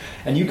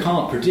 and you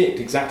can't predict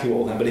exactly what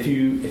will happen. But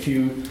if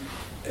you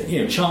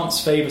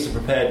chance favours a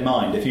prepared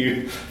mind. If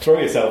you throw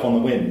yourself on the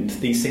wind,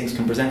 these things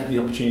the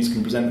opportunities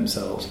can present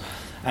themselves.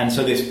 And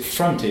so this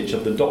frontage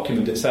of the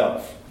document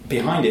itself,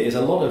 behind it is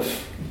there's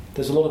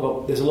a lot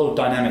of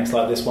dynamics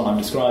like this one I'm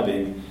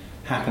describing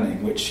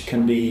happening, which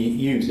can be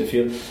used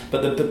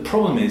but the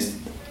problem is,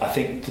 I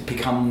think, to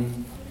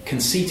become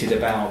conceited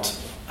about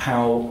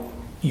how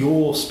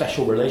your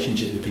special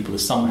relationship with people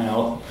is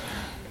somehow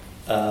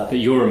that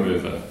you're a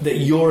mover. That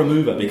you're a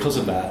mover because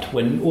of that.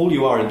 When all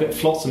you are is a bit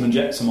flotsam and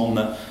jetsam on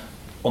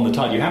the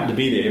tide. You happen to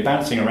be there. You're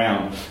bouncing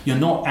around. You're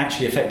not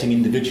actually affecting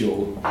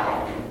individual.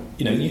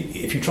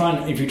 If you try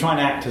and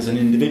act as an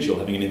individual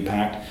having an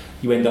impact,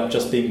 you end up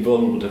just being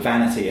vulnerable to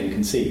vanity and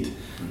conceit,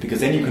 because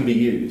then you can be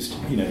used.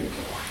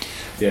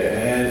 Yeah,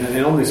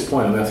 and on this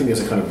point, I think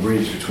there's a kind of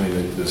bridge between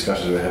the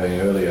discussions we were having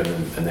earlier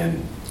and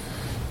then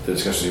the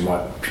discussions you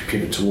might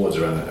pivot towards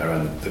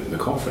around the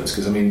conference.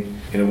 Because, in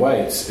a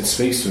way, it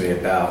speaks to me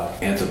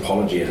about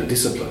anthropology as a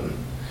discipline.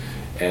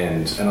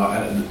 And so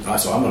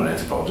I'm not an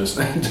anthropologist.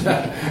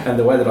 And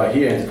the way that I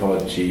hear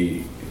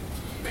anthropology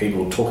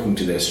people talking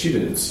to their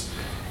students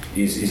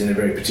is in a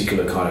very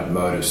particular kind of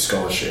mode of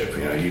scholarship.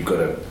 You've got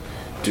to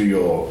do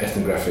your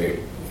ethnographic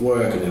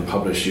work and then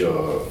publish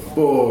your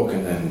book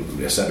and then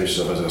establish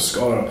yourself as a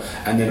scholar,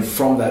 and then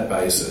from that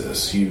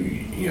basis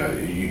you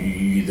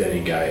then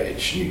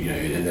engage,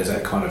 and there's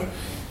that kind of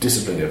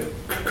discipline of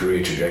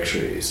career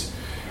trajectories.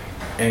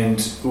 And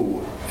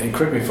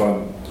correct me if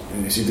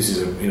this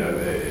is a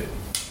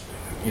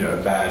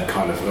bad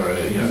kind of, or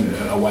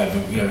a way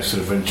of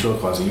sort of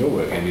ventriloquizing your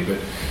work, Andy, but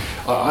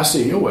I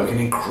see in your work an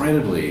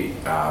incredibly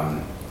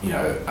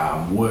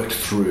worked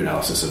through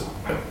analysis of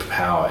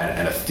power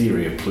and a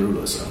theory of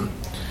pluralism,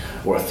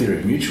 or a theory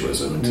of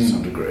mutualism to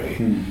some degree,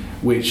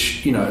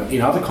 which in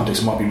other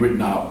contexts might be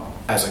written up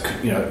as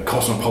a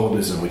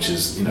cosmopolitanism, which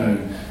is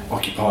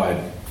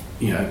occupied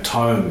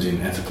tomes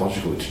in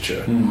anthropological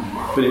literature.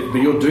 But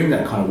you're doing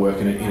that kind of work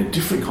in a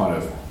different kind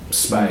of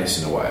space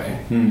in a way,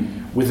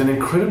 with an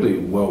incredibly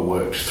well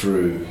worked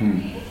through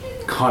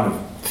kind of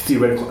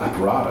theoretical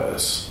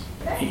apparatus.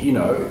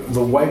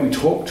 The way we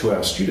talk to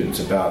our students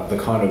about the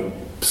kind of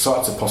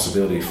sites of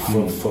possibility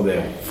for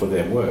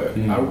their work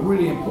are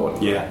really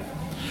important. Yeah.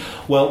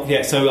 Well,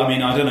 yeah. So I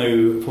don't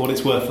know, for what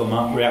it's worth,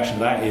 my reaction to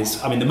that is,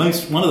 one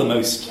of the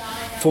most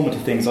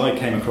formative things I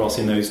came across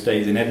in those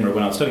days in Edinburgh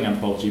when I was studying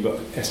anthropology, but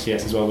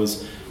STS as well,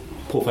 was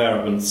Paul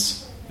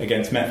Feyerabend's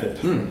Against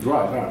Method.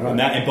 Right. And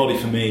that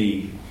embodied for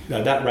me,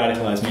 that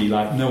radicalised me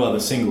like no other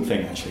single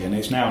thing, actually. And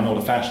it's now not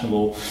a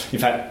fashionable... In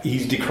fact,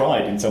 he's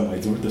decried in some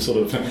ways the sort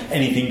of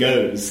anything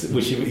goes,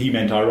 which he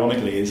meant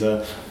ironically is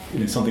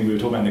something we were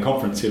talking about in the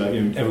conference,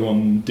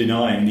 everyone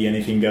denying the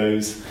anything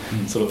goes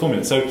sort of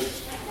formula. So,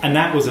 and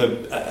that was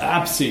a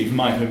absolutely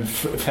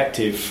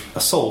effective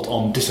assault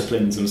on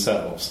disciplines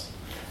themselves.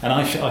 And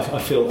I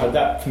feel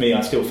that, for me,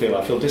 I feel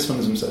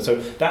disciplines themselves. So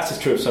that's as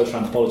true of social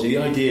anthropology. The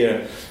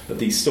idea that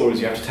these stories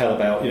you have to tell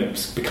about,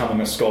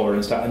 becoming a scholar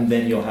and stuff, and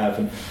then you'll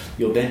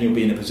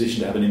be in a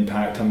position to have an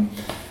impact.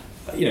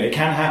 It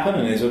can happen,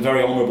 and it's a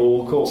very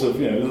honourable course of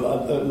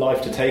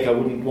life to take. I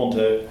wouldn't want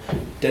to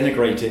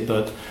denigrate it,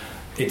 but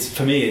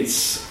for me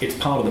it's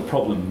part of the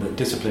problem that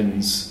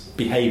disciplines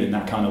behave in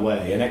that kind of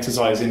way and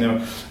exercise in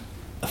a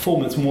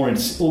form that's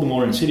all the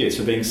more insidious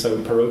for being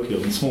so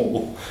parochial and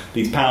small.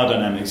 These power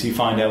dynamics you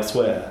find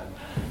elsewhere.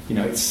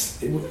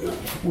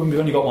 When we've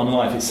only got one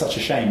life, it's such a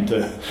shame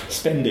to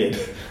spend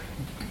it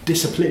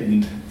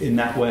disciplined in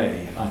that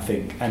way, I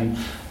think. And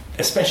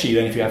especially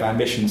then if you have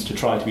ambitions to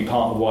try to be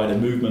part of wider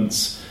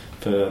movements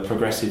for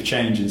progressive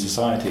change in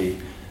society,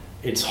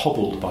 it's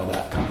hobbled by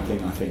that kind of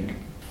thing, I think.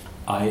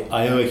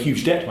 I owe a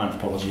huge debt to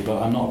anthropology,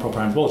 but I'm not a proper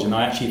anthropologist, and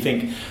I actually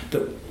think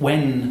that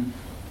when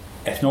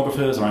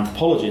ethnographers or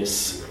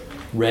anthropologists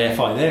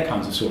rareify their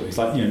kinds of stories,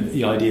 like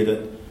the idea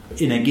that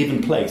in a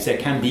given place there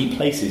can be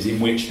places in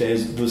which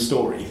there's the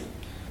story,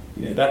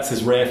 that's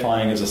as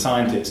rareifying as a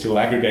scientist who'll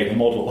aggregate a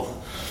model.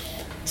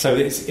 So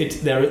I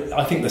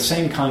think the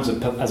same kinds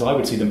of, as I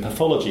would see them,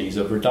 pathologies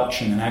of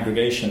reduction and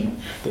aggregation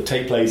that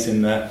take place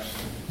in the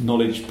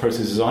knowledge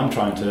processes I'm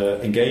trying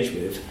to engage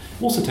with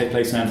also take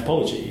place in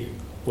anthropology,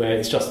 where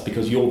it's just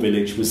because your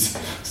village was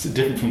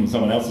different from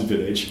someone else's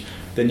village,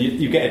 then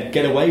you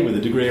get away with a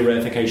degree of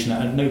reification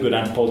that no good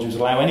anthropologist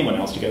would allow anyone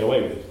else to get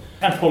away with.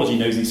 Anthropology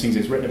knows these things;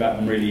 it's written about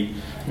them really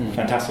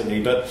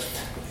fantastically. But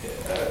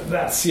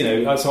that's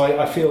so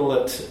I feel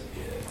that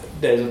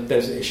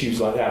there's issues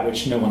like that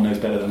which no one knows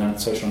better than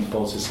social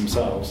anthropologists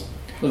themselves.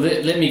 Well,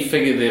 let me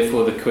figure,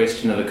 therefore, the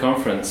question of the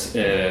conference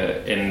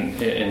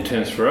in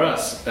terms for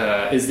us.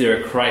 Is there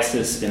a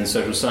crisis in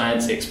social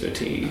science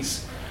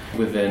expertise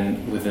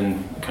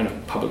within kind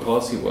of public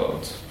policy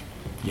worlds?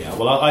 Yeah,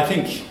 well, I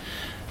think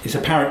it's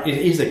apparent.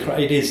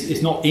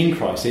 It's not in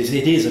crisis.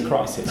 It is a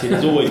crisis. It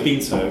has always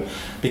been so.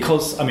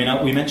 Because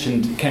we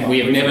mentioned Ken. We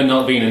have never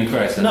not been in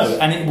crisis. No,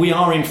 and we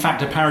are in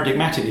fact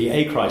paradigmatically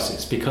a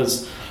crisis,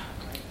 because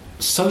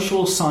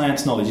social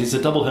science knowledge is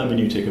a double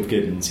hermeneutic of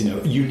Giddens,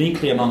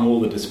 uniquely among all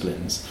the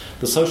disciplines.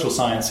 The social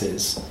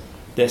sciences,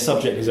 their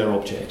subject is their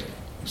object.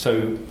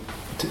 So,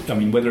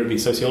 whether it be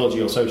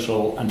sociology or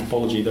social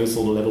anthropology, those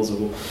sort of levels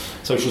of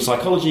social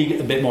psychology,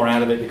 a bit more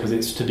out of it because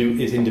it's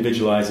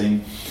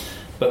individualizing.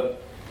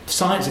 But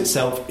science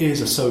itself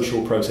is a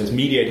social process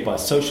mediated by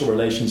social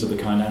relations of the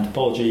kind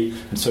anthropology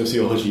and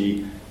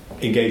sociology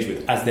engage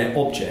with as their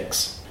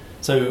objects.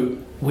 So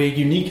we're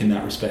unique in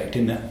that respect,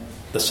 in that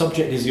the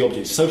subject is the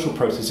object. Social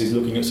processes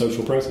looking at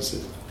social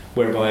processes,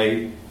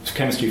 whereby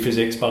chemistry,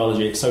 physics,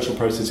 biology, social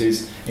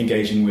processes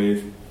engaging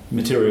with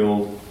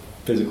material,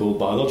 physical,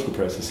 biological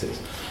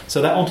processes.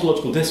 So that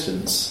ontological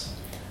distance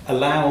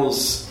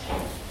allows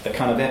a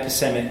kind of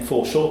epistemic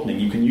foreshortening.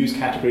 You can use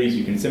categories,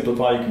 you can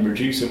simplify, you can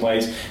reduce in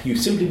ways you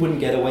simply wouldn't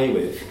get away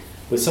with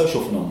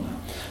social phenomena.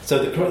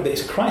 So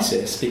it's a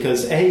crisis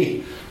because,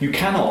 A, you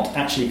cannot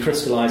actually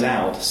crystallise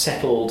out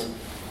settled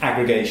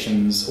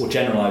aggregations or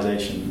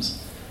generalisations,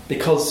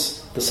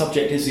 because the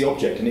subject is the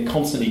object and it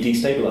constantly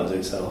destabilises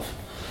itself.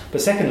 But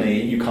secondly,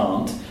 you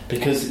can't,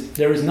 because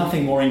there is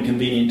nothing more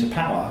inconvenient to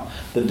power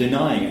than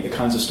denying it the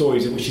kinds of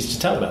stories it wishes to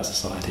tell about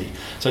society.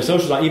 So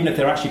social science, even if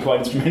they're actually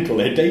quite instrumental,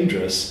 they're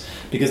dangerous,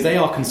 because they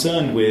are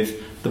concerned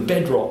with the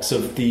bedrocks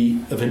of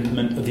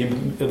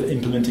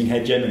implementing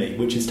hegemony,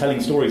 which is telling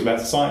stories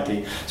about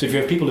society. So if you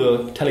have people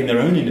who are telling their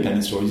own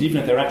independent stories, even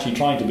if they're actually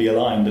trying to be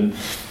aligned, and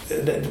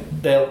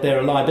they're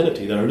a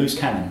liability, they're a loose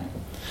cannon.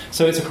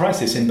 So it's a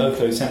crisis in both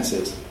those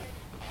senses.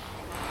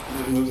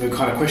 The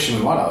kind of question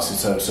we might ask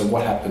is, so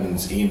what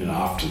happens in and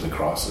after the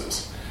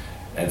crisis?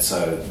 And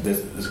so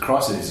the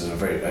crisis is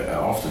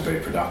often very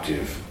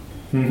productive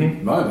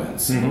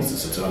moments.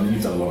 Mm-hmm.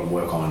 You've done a lot of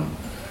work on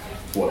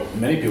what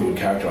many people would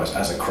characterise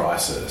as a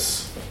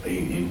crisis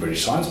in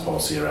British science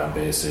policy around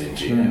BSc and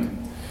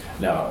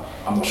GM. Now,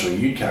 I'm not sure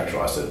you'd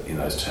characterise it in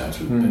those terms,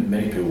 but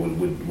many people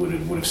would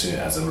have seen it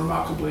as a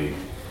remarkably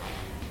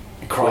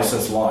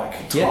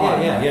crisis-like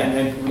time.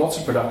 And lots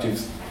of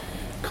productive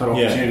kind of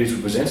opportunities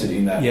were presented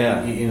in that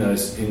in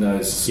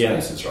those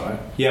spaces, right?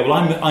 Yeah, well,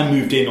 I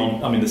moved in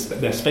on.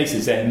 There's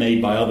spaces there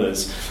made by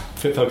others.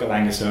 Folk at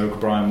Lancaster,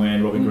 Brian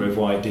Wynne, Robin Grove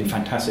White did a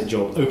fantastic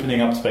job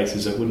opening up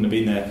spaces that wouldn't have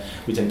been there,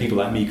 which then people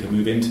like me could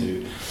move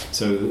into.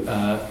 So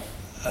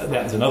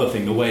that's another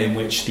thing, the way in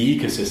which the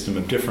ecosystem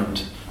of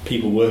different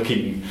people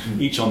working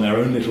each on their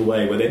own little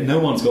way, where no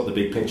one's got the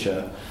big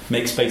picture,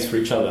 make space for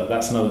each other.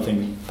 That's another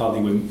thing.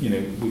 Partly,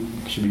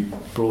 we should be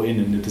brought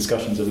in the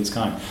discussions of this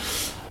kind.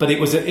 But it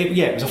was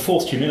a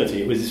forced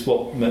humility. It was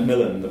what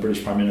Macmillan, the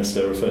British Prime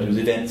Minister, referred to as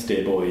events,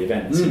 dear boy,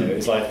 events.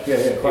 It's like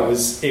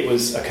it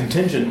was a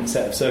contingent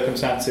set of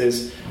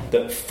circumstances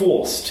that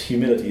forced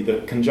humility.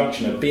 The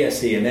conjunction of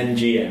BSc and then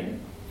GM,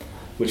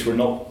 which were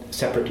not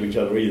separate to each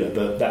other either,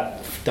 but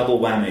that double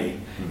whammy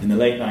in the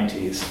late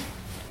 90s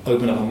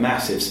opened up a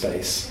massive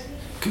space,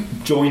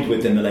 joined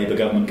with then the Labour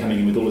government coming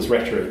in with all this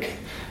rhetoric,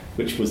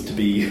 which was to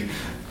be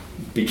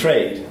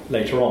betrayed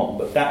later on.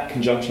 But that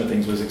conjunction of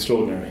things was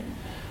extraordinary.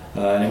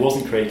 And it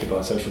wasn't created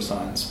by social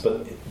science,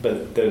 but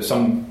there are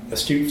some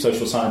astute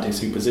social scientists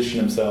who position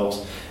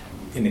themselves,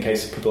 in the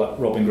case of people like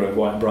Robin Grove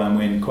White and Brian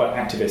Wynne, quite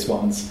activist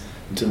ones,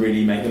 to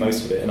really make the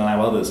most of it and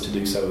allow others to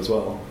do so as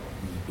well.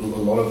 A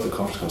lot of the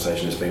conference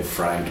conversation has been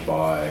framed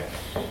by,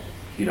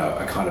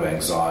 a kind of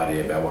anxiety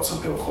about what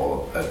some people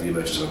call the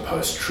emergence of a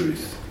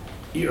post-truth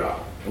era.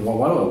 And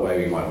one other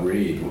way we might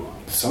read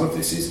some of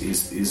this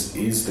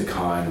is the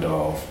kind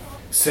of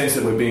sense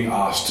that we're being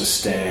asked to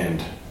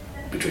stand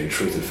between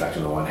truth and fact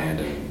on the one hand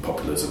and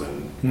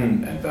populism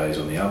and values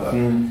on the other,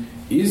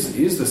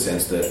 is the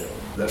sense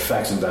that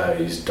facts and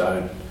values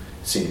don't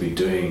seem to be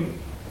doing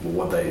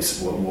what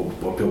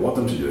people want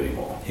them to do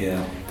anymore.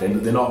 Yeah,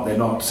 they're not.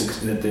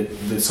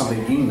 There's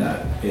something in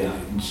that,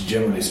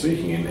 generally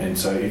speaking, and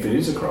so if it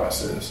is a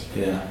crisis,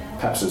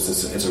 perhaps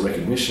it's a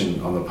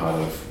recognition on the part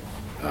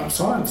of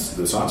science,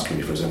 the science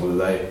community, for example,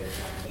 that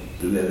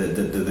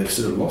they've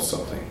sort of lost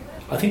something.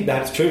 I think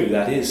that's true.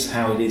 That is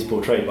how it is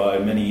portrayed by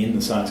many in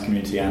the science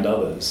community and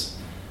others,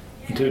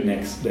 including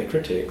their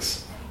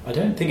critics. I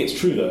don't think it's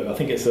true, though. I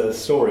think it's a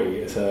story.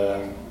 It's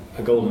a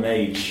golden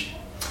age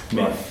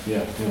myth.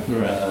 Yeah.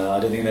 I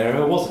don't think there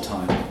ever was a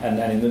time,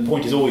 and the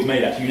point is always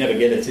made that you never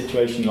get a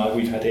situation like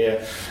we've had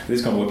here,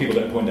 this kind of where people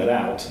don't point that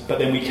out, but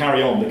then we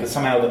carry on because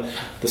somehow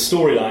the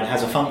storyline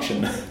has a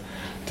function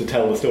to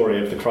tell the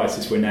story of the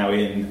crisis we're now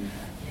in,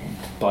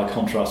 by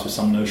contrast with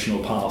some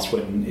notional past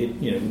when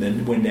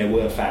when there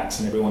were facts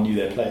and everyone knew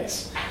their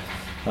place.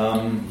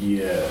 I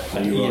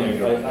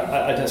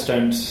just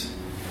don't.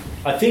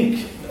 I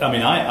think. I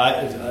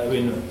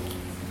mean,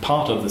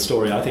 part of the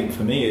story, I think,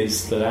 for me,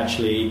 is that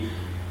actually,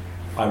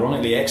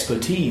 ironically,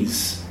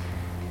 expertise,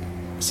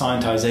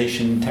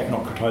 scientization,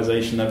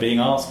 technocratization are being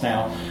asked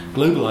now.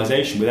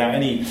 Globalization, without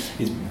any,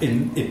 is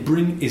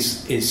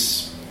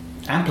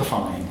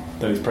amplifying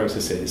those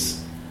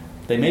processes.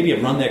 They maybe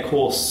have run their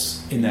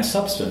course in their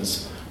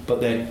substance,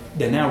 but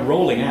they're now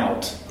rolling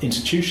out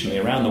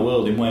institutionally around the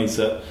world in ways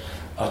that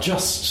are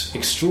just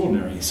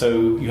extraordinary.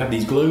 So you have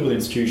these global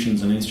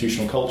institutions and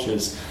institutional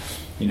cultures,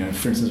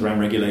 for instance, around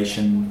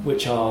regulation,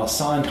 which are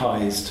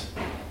scientized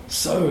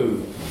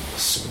so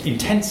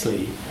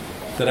intensely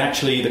that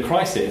actually the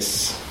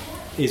crisis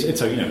is,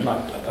 like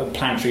a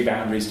planetary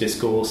boundaries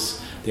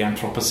discourse, the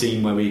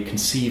Anthropocene, where we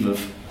conceive of,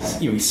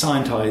 we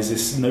scientize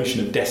this notion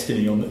of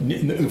destiny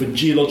over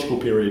geological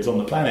periods on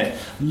the planet,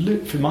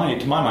 to my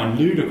mind,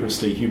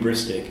 ludicrously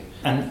hubristic,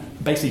 and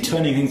basically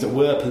turning things that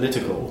were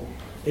political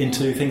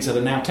into things that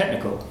are now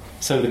technical.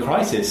 So the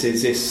crisis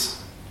is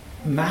this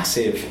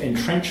massive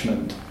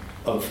entrenchment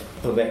of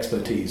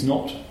expertise,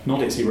 not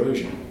its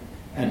erosion.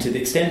 And to the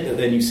extent that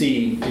then you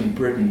see in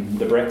Britain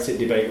the Brexit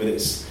debate with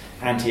its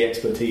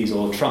anti-expertise,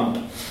 or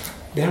Trump,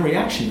 their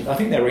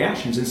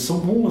reactions in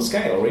smaller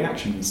scale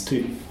reactions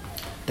to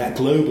that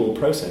global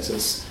process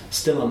is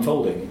still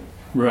unfolding.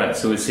 Right,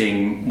 so we're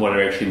seeing what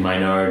are actually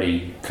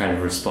minority kind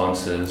of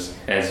responses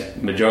as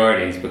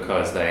majorities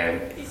because they're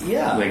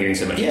getting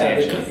so much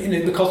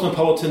attention. The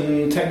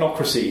cosmopolitan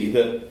technocracy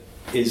that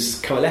is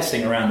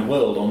coalescing around the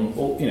world on,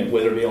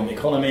 whether it be on the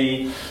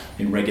economy,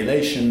 in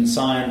regulation,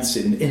 science,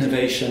 in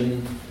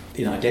innovation,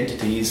 in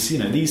identities.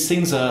 These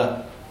things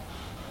are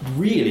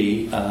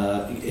really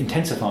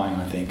intensifying,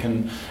 I think.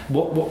 And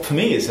what for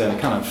me is a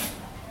kind of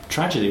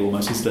tragedy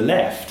almost is the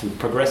left, the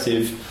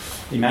progressive,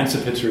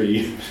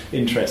 emancipatory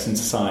interests in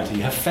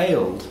society have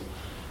failed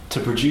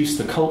to produce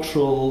the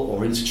cultural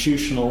or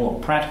institutional or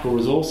practical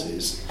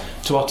resources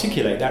to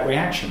articulate that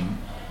reaction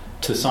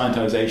to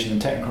scientization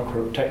and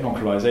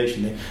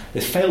technocratization.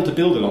 They failed to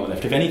build it on the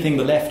left. If anything,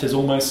 the left has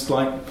almost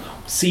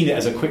seen it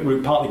as a quick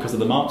route, partly because of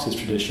the Marxist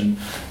tradition,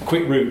 a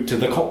quick route to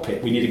the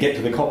cockpit. We need to get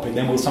to the cockpit,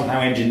 then we'll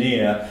somehow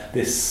engineer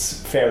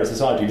this fairer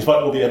society,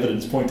 despite all the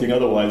evidence pointing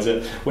otherwise,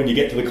 that when you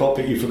get to the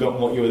cockpit, you've forgotten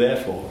what you were there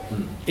for.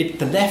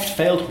 The left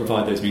failed to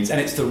provide those means,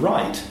 and it's the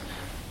right,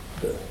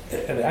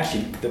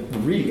 actually the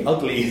really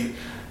ugly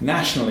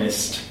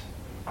nationalist,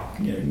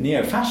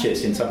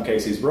 neo-fascist in some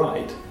cases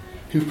right,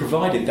 who've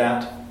provided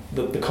the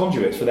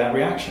conduits for that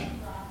reaction.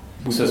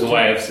 So as a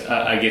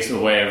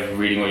way of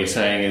reading what you're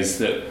saying is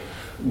that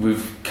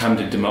we've come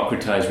to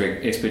democratise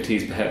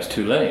expertise perhaps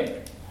too late.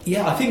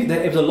 Yeah, I think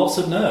that it was a loss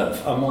of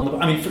nerve.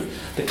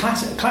 The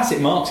classic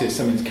Marxists,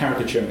 it's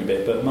caricaturing a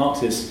bit, but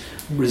Marxists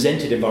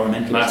resented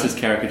environmentalism. Marxist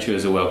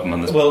caricatures are welcome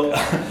on this. Well,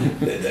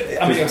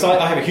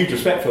 I have a huge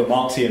respect for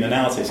Marxian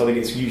analysis. I think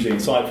it's hugely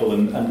insightful,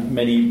 and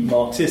many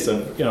Marxists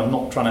are, I'm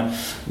not trying to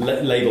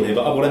label here,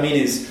 but what I mean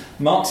is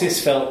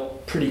Marxists felt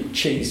pretty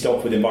cheesed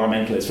off with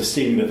environmentalists for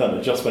stealing the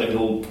thunder just when it was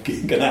all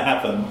going to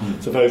happen.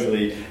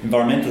 Supposedly,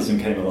 environmentalism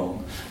came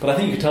along. But I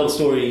think you could tell the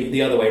story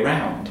the other way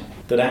round,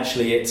 that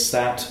actually it's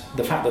that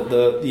the fact that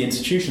the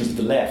institutions of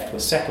the left were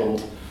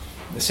settled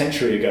a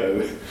century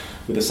ago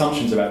with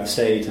assumptions about the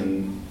state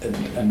and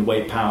the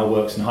way power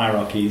works in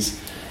hierarchies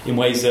in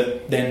ways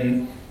that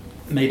then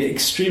made it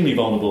extremely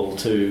vulnerable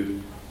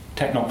to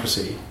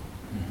technocracy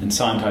and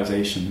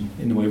scientization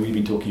in the way we've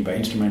been talking about,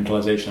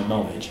 instrumentalization of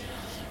knowledge,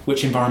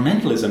 which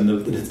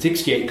environmentalism, the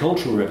 68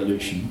 Cultural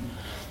Revolution,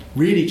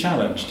 really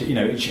challenged.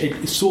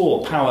 It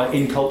saw power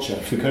in culture.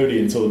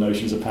 Foucauldian saw the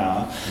notions of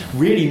power,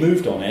 really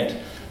moved on it.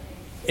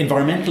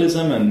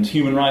 Environmentalism and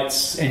human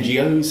rights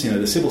NGOs,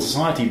 the civil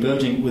society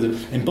burgeoning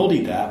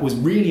embodied that, was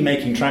really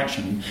making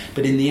traction,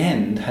 but in the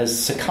end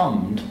has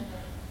succumbed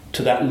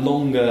to that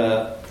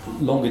longer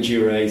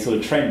durée sort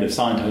of trend of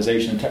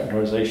scientization and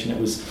technologisation that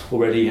was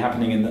already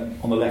happening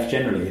on the left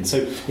generally. And so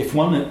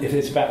if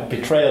it's about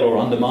betrayal or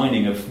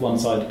undermining of one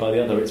side by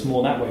the other, it's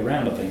more that way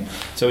around, I think.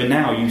 So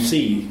now you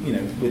see,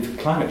 with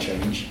climate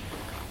change,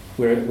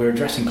 we're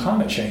addressing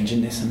climate change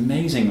in this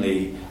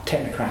amazingly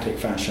technocratic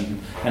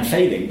fashion and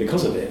failing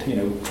because of it,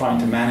 trying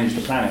to manage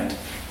the planet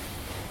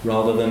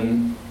rather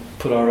than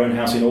put our own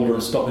house in order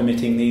and stop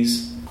emitting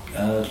these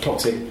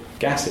toxic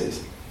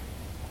gases.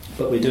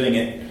 But we're doing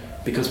it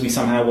because we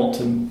somehow want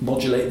to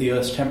modulate the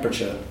Earth's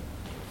temperature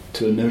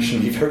to a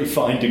notionally very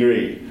fine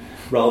degree,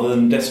 rather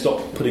than let's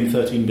stop putting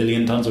 13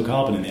 billion tonnes of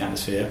carbon in the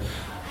atmosphere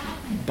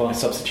by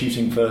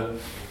substituting for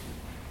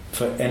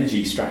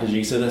energy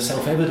strategies that are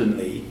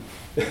self-evidently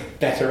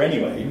better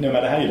anyway, no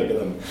matter how you look at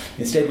them.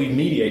 Instead, we've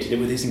mediated it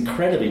with this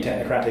incredibly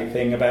technocratic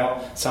thing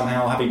about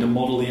somehow having to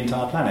model the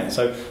entire planet.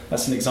 So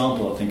that's an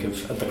example, I think,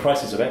 of the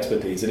crisis of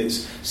expertise, that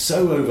it's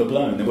so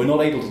overblown that we're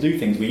not able to do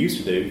things we used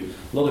to do.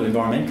 A lot of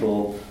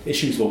environmental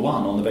issues were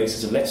won on the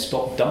basis of let's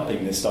stop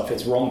dumping this stuff,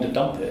 it's wrong to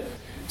dump it.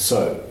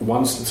 So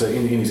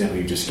in the example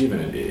you've just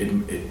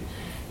given,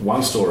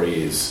 one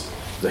story is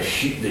the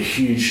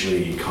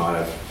hugely kind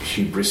of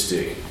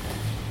hubristic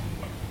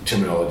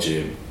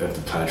terminology of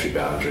the planetary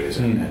boundaries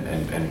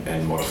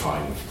and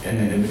modifying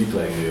and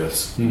manipulating the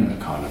Earth's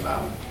kind of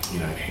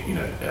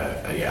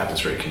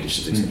atmospheric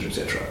conditions, etc.,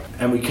 etc.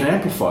 And we can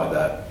amplify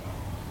that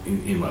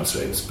in most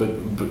ways, but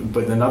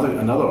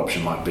another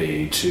option might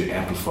be to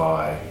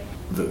amplify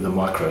the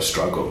micro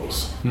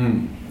struggles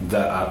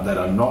that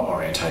are not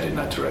orientated in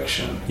that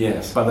direction,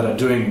 yes, but that are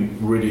doing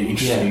really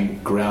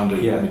interesting,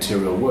 grounded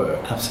material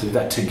work. Absolutely.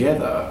 That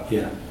together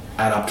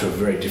add up to a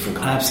very different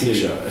kind of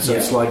picture. So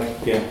it's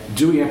like,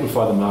 do we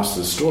amplify the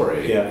master's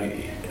story,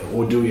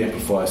 or do we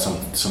amplify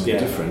something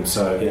different?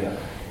 So,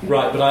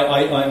 right. But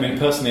I mean,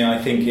 personally,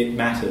 I think it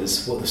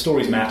matters. Well, the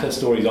stories matter.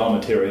 Stories are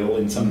material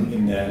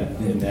in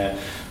their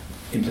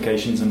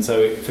implications, and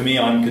so for me,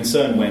 I'm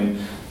concerned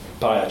when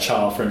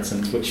biochar, for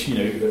instance, which,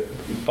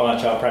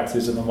 biochar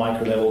practices at the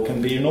micro level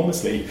can be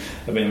enormously,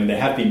 they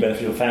have been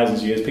beneficial for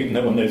thousands of years.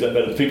 No one knows that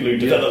better than the people who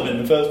developed them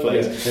in the first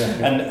place.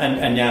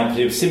 And now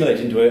to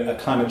assimilate into a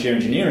climate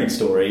geoengineering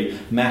story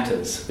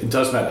matters. It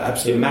does matter,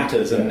 absolutely. It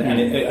matters,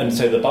 and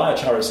so the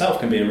biochar itself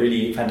can be a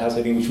really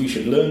fantastic thing which we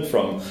should learn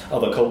from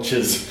other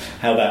cultures,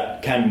 how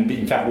that can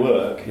in fact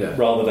work,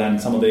 rather than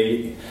some of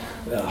the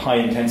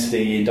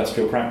high-intensity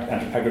industrial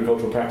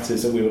agricultural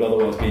practices that we would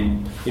otherwise be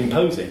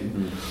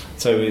imposing.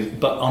 So,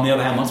 but on the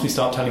other hand, once we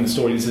start telling the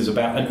story this is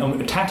about,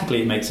 and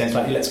tactically it makes sense,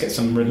 like let's get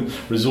some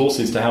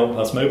resources to help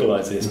us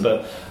mobilise this,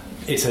 but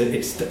it's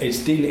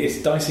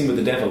dicing with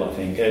the devil, I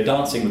think,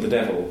 dancing with the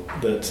devil,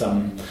 that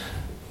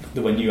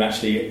when you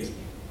actually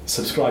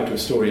subscribe to a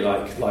story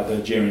like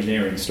the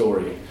geoengineering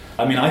story.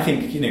 I mean, I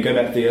think, go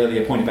back to the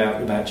earlier point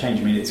about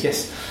change,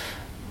 it's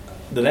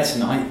the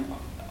lesson I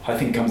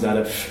think comes out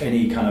of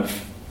any kind of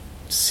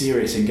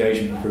serious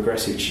engagement with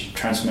progressive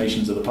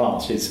transformations of the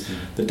past is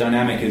the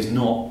dynamic is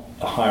not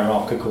a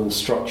hierarchical,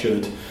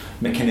 structured,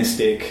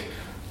 mechanistic,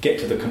 get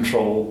to the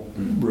control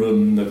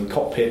room, the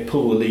cockpit,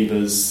 pull the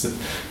levers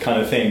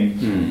kind of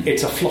thing.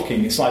 It's a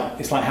flocking. It's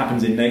like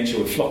happens in nature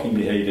with flocking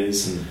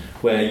behaviours,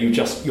 where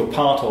you're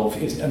part of,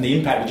 and the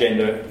impact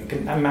agenda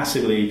can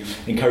massively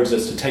encourage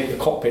us to take the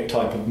cockpit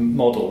type of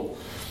model.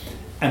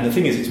 And the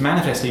thing is, it's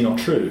manifestly not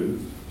true.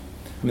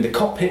 The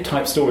cockpit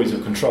type stories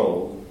of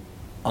control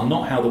are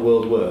not how the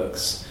world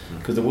works,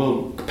 because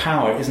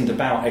power isn't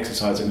about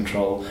exercise of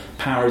control.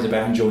 Power is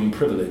about enjoying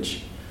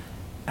privilege,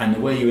 and the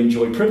way you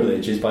enjoy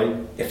privilege is by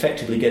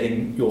effectively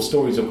getting your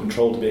stories of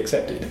control to be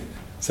accepted.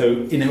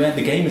 So in a way,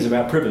 the game is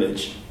about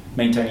privilege,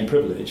 maintaining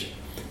privilege,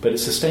 but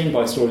it's sustained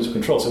by stories of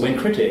control. So when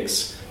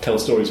critics tell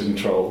stories of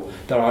control,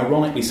 they're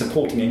ironically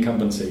supporting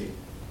incumbency,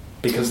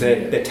 because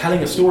they're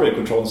telling a story of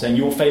control and saying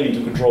you're failing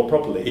to control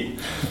properly.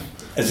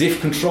 As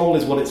if control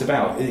is what it's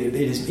about. It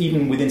is,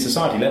 even within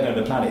society, let alone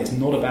the planet, it's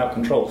not about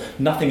control.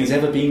 Nothing has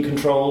ever been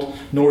controlled,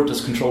 nor does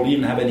control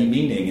even have any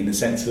meaning in the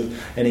sense of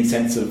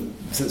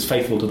that's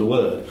faithful to the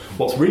word.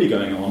 What's really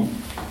going on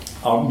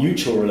are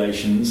mutual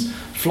relations,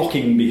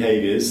 flocking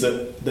behaviours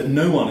that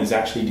no one is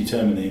actually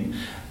determining.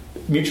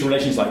 Mutual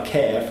relations like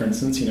care, for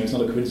instance, it's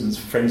not a coincidence,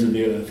 friends of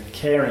the earth,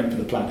 caring for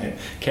the planet,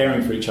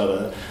 caring for each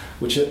other,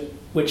 which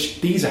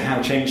these are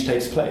how change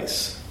takes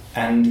place.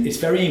 And it's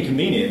very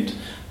inconvenient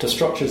to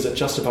structures that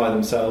justify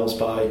themselves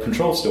by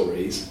control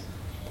stories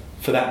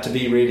for that to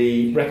be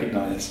really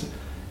recognised.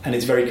 And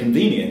it's very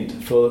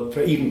convenient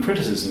for even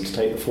criticism to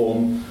take the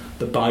form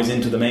that buys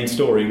into the main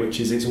story,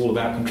 which is it's all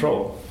about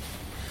control.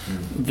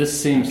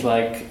 This seems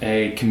like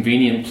a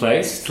convenient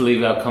place to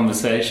leave our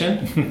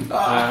conversation. So much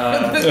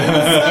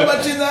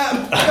in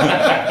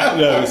that!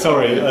 No,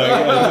 sorry.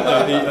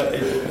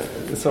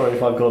 Sorry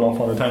if I've gone off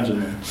on a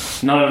tangent.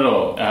 Not at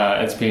all.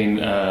 It's been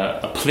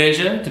a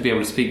pleasure to be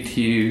able to speak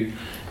to you,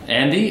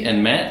 Andy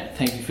and Matt.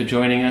 Thank you for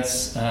joining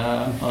us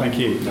on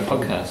the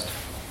podcast.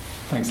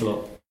 Thanks a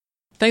lot.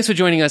 Thanks for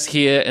joining us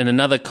here in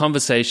another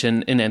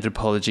conversation in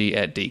anthropology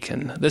at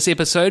Deakin. This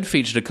episode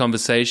featured a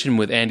conversation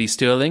with Andy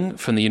Stirling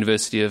from the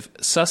University of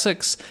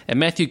Sussex and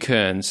Matthew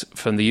Kearns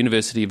from the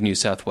University of New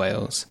South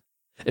Wales.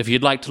 If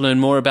you'd like to learn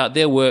more about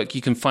their work,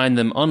 you can find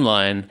them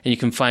online, and you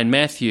can find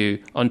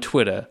Matthew on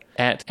Twitter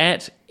at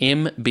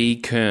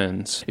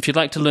MBKearns. If you'd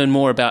like to learn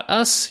more about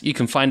us, you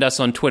can find us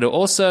on Twitter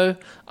also.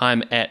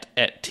 I'm at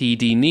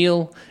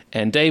TDNeil,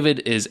 and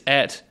David is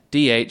at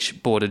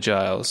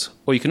DH-Border-Giles.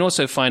 Or you can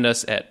also find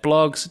us at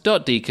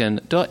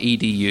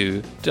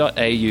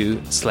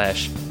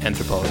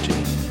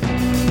blogs.deakin.edu.au/anthropology.